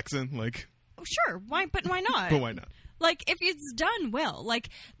guys flexing? Like, oh, sure. Why not? But why not? Like, if it's done well, like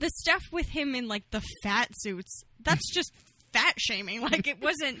the stuff with him in like the fat suits, that's just fat shaming. Like, it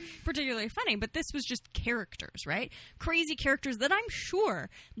wasn't particularly funny, but this was just characters, right? Crazy characters that I'm sure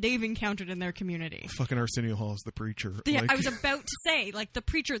they've encountered in their community. Fucking Arsenio Hall is the preacher. Yeah, I was about to say, like, the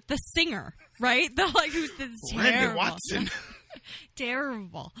preacher, the singer, right? Who's this Randy terrible. Watson.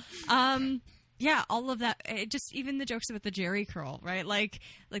 Terrible. Yeah, all of that. Just even the jokes about the Jerry curl, right? Like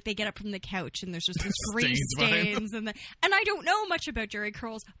they get up from the couch and there's just this grease stains, and I don't know much about Jerry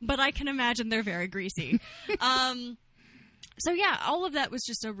curls, but I can imagine they're very greasy. So yeah, all of that was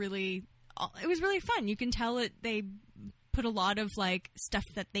just it was really fun. You can tell they put a lot of like stuff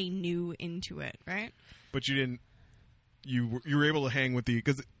that they knew into it, right? But you didn't. You were able to hang with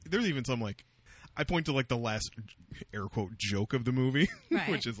because there's even some like I point to like the last air quote joke of the movie, right.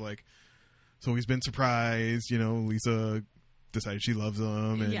 Which is like. So he's been surprised, Lisa decided she loves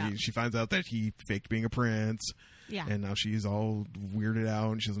him, and she finds out that he faked being a prince. Yeah. And now she's all weirded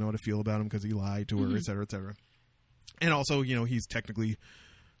out, and she doesn't know how to feel about him because he lied to her, et cetera, et cetera. And also, he's technically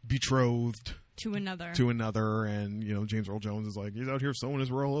betrothed to another, and, James Earl Jones is like, he's out here sowing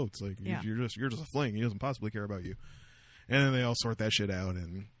his royal oats. Like, you're just a fling. He doesn't possibly care about you. And then they all sort that shit out,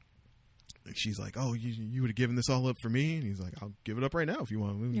 and she's like, oh, you would have given this all up for me? And he's like, I'll give it up right now if you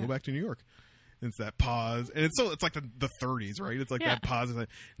want. We can go back to New York. It's that pause, and it's like the 30s, right? It's like that pause. It's like,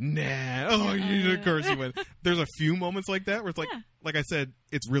 nah. Oh, of course you went. There's a few moments like that where it's like I said,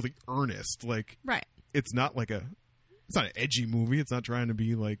 it's really earnest. Like, right? It's not like it's not an edgy movie. It's not trying to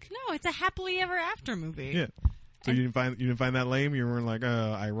be like. No, it's a happily ever after movie. Yeah. So you didn't find that lame? You weren't like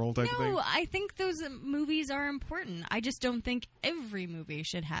eye roll type of thing? No, I think those movies are important. I just don't think every movie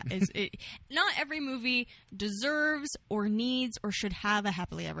should have. Not every movie deserves or needs or should have a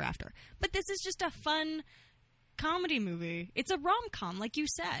happily ever after. But this is just a fun comedy movie. It's a rom-com, like you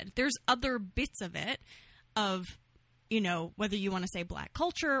said. There's other bits of it, whether you want to say black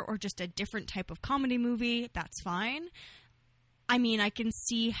culture or just a different type of comedy movie. That's fine. I mean, I can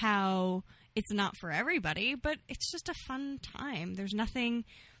see how. It's not for everybody, but it's just a fun time. There's nothing...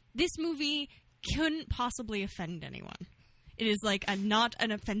 This movie couldn't possibly offend anyone. It is like not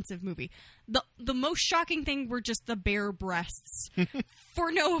an offensive movie. The most shocking thing were just the bare breasts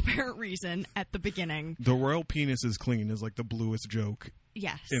for no apparent reason at the beginning. The royal penis is clean is like the bluest joke.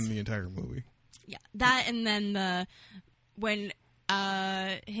 Yes. In the entire movie. Yeah, that, and then when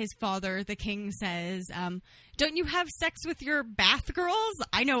his father, the king, says, "Don't you have sex with your bath girls?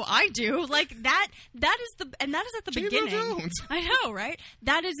 I know I do." Like that is at the beginning. Jones. I know, right?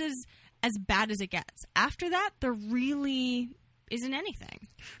 That is as bad as it gets. After that, there really isn't anything.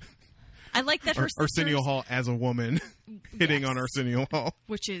 I like that her Arsenio Hall as a woman hitting on Arsenio Hall,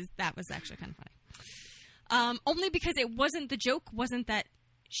 that was actually kind of funny. Only because the joke wasn't that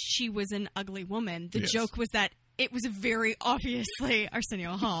she was an ugly woman. The joke was that it was very obviously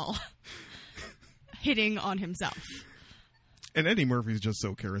Arsenio Hall hitting on himself. And Eddie Murphy's just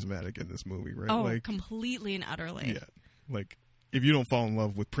so charismatic in this movie, right? Oh, completely and utterly. Yeah. Like, if you don't fall in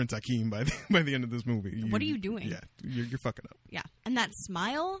love with Prince Hakeem by the end of this movie... What are you doing? Yeah, you're fucking up. Yeah. And that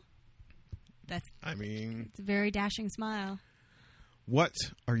smile... It's a very dashing smile. What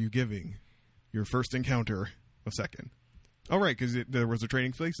are you giving your first encounter of Second? Oh, right, because there was a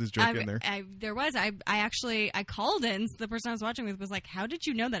Trading Places joke in there. There was. I called in. So the person I was watching with was like, "How did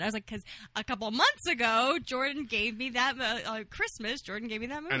you know that?" I was like, "Because a couple months ago, Jordan gave me that Christmas. Jordan gave me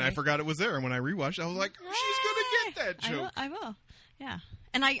that movie, and I forgot it was there. And when I rewatched, I was like, she's gonna get that joke. I will. Yeah.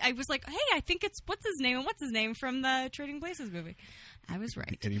 And I was like, hey, I think it's what's his name from the Trading Places movie. I was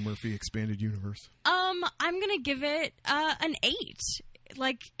right. The Eddie Murphy Expanded Universe. I'm gonna give it an 8.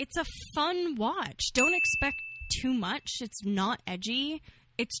 Like, it's a fun watch. Don't expect too much. It's not edgy.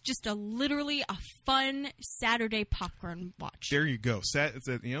 It's just literally a fun Saturday popcorn watch. There you go.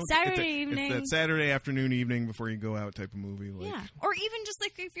 Saturday evening. It's that Saturday afternoon, evening before you go out type of movie. Like. Yeah. Or even just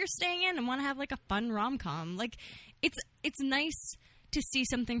like if you're staying in and want to have like a fun rom-com. Like, it's nice to see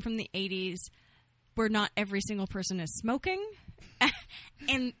something from the 80s where not every single person is smoking.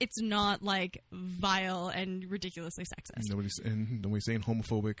 And it's not like vile and ridiculously sexist. Nobody's saying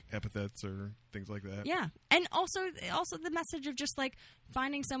homophobic epithets or things like that. Yeah, and also the message of just like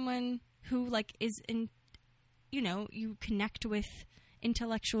finding someone who like is in, you connect with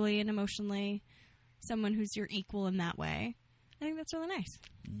intellectually and emotionally, someone who's your equal in that way. I think that's really nice.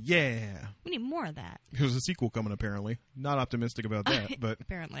 Yeah, we need more of that. There's a sequel coming, apparently. Not optimistic about that, but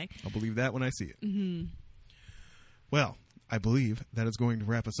apparently I'll believe that when I see it. Mm-hmm. Well, I believe that is going to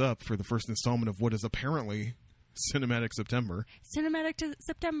wrap us up for the first installment of what is apparently Cinematic September. Cinematic to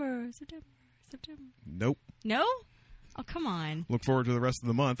September. Nope. No? Oh, come on. Look forward to the rest of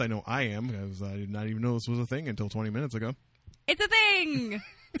the month. I know I am, because I did not even know this was a thing until 20 minutes ago. It's a thing!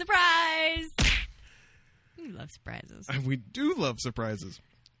 Surprise! We love surprises. We do love surprises.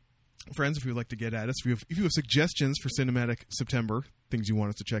 Friends, if you would like to get at us, if you have suggestions for Cinematic September, things you want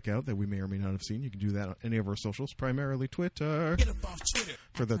us to check out that we may or may not have seen, you can do that on any of our socials, primarily Twitter. Get up off Twitter.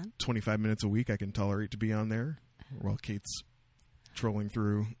 For the 25 minutes a week I can tolerate to be on there while Kate's trolling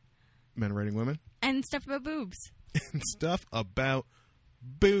through Men Writing Women. And stuff about boobs. And stuff about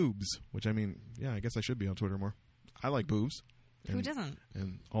boobs. Which, I mean, yeah, I guess I should be on Twitter more. I like boobs. Who doesn't?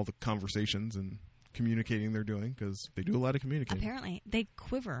 And all the conversations and communicating they're doing, because they do a lot of communicating. Apparently. They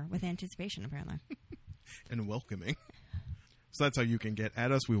quiver with anticipation, apparently. And welcoming. So that's how you can get at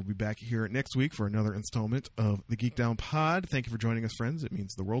us. We will be back here next week for another installment of the Geek Down Pod. Thank you for joining us, friends. It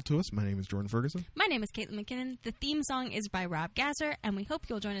means the world to us. My name is Jordan Ferguson. My name is Caitlin McKinnon. The theme song is by Rob Gasser, and we hope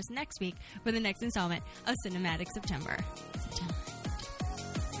you'll join us next week for the next installment of Cinematic September.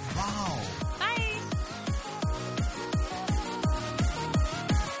 Wow. Bye.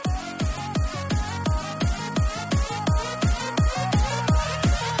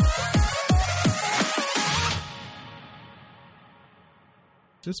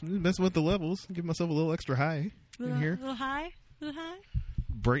 Just messing with the levels. Give myself a little extra high in here. A little high? A little high?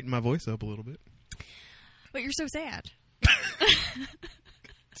 Brighten my voice up a little bit. But you're so sad.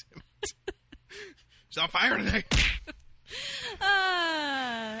 She's on fire today.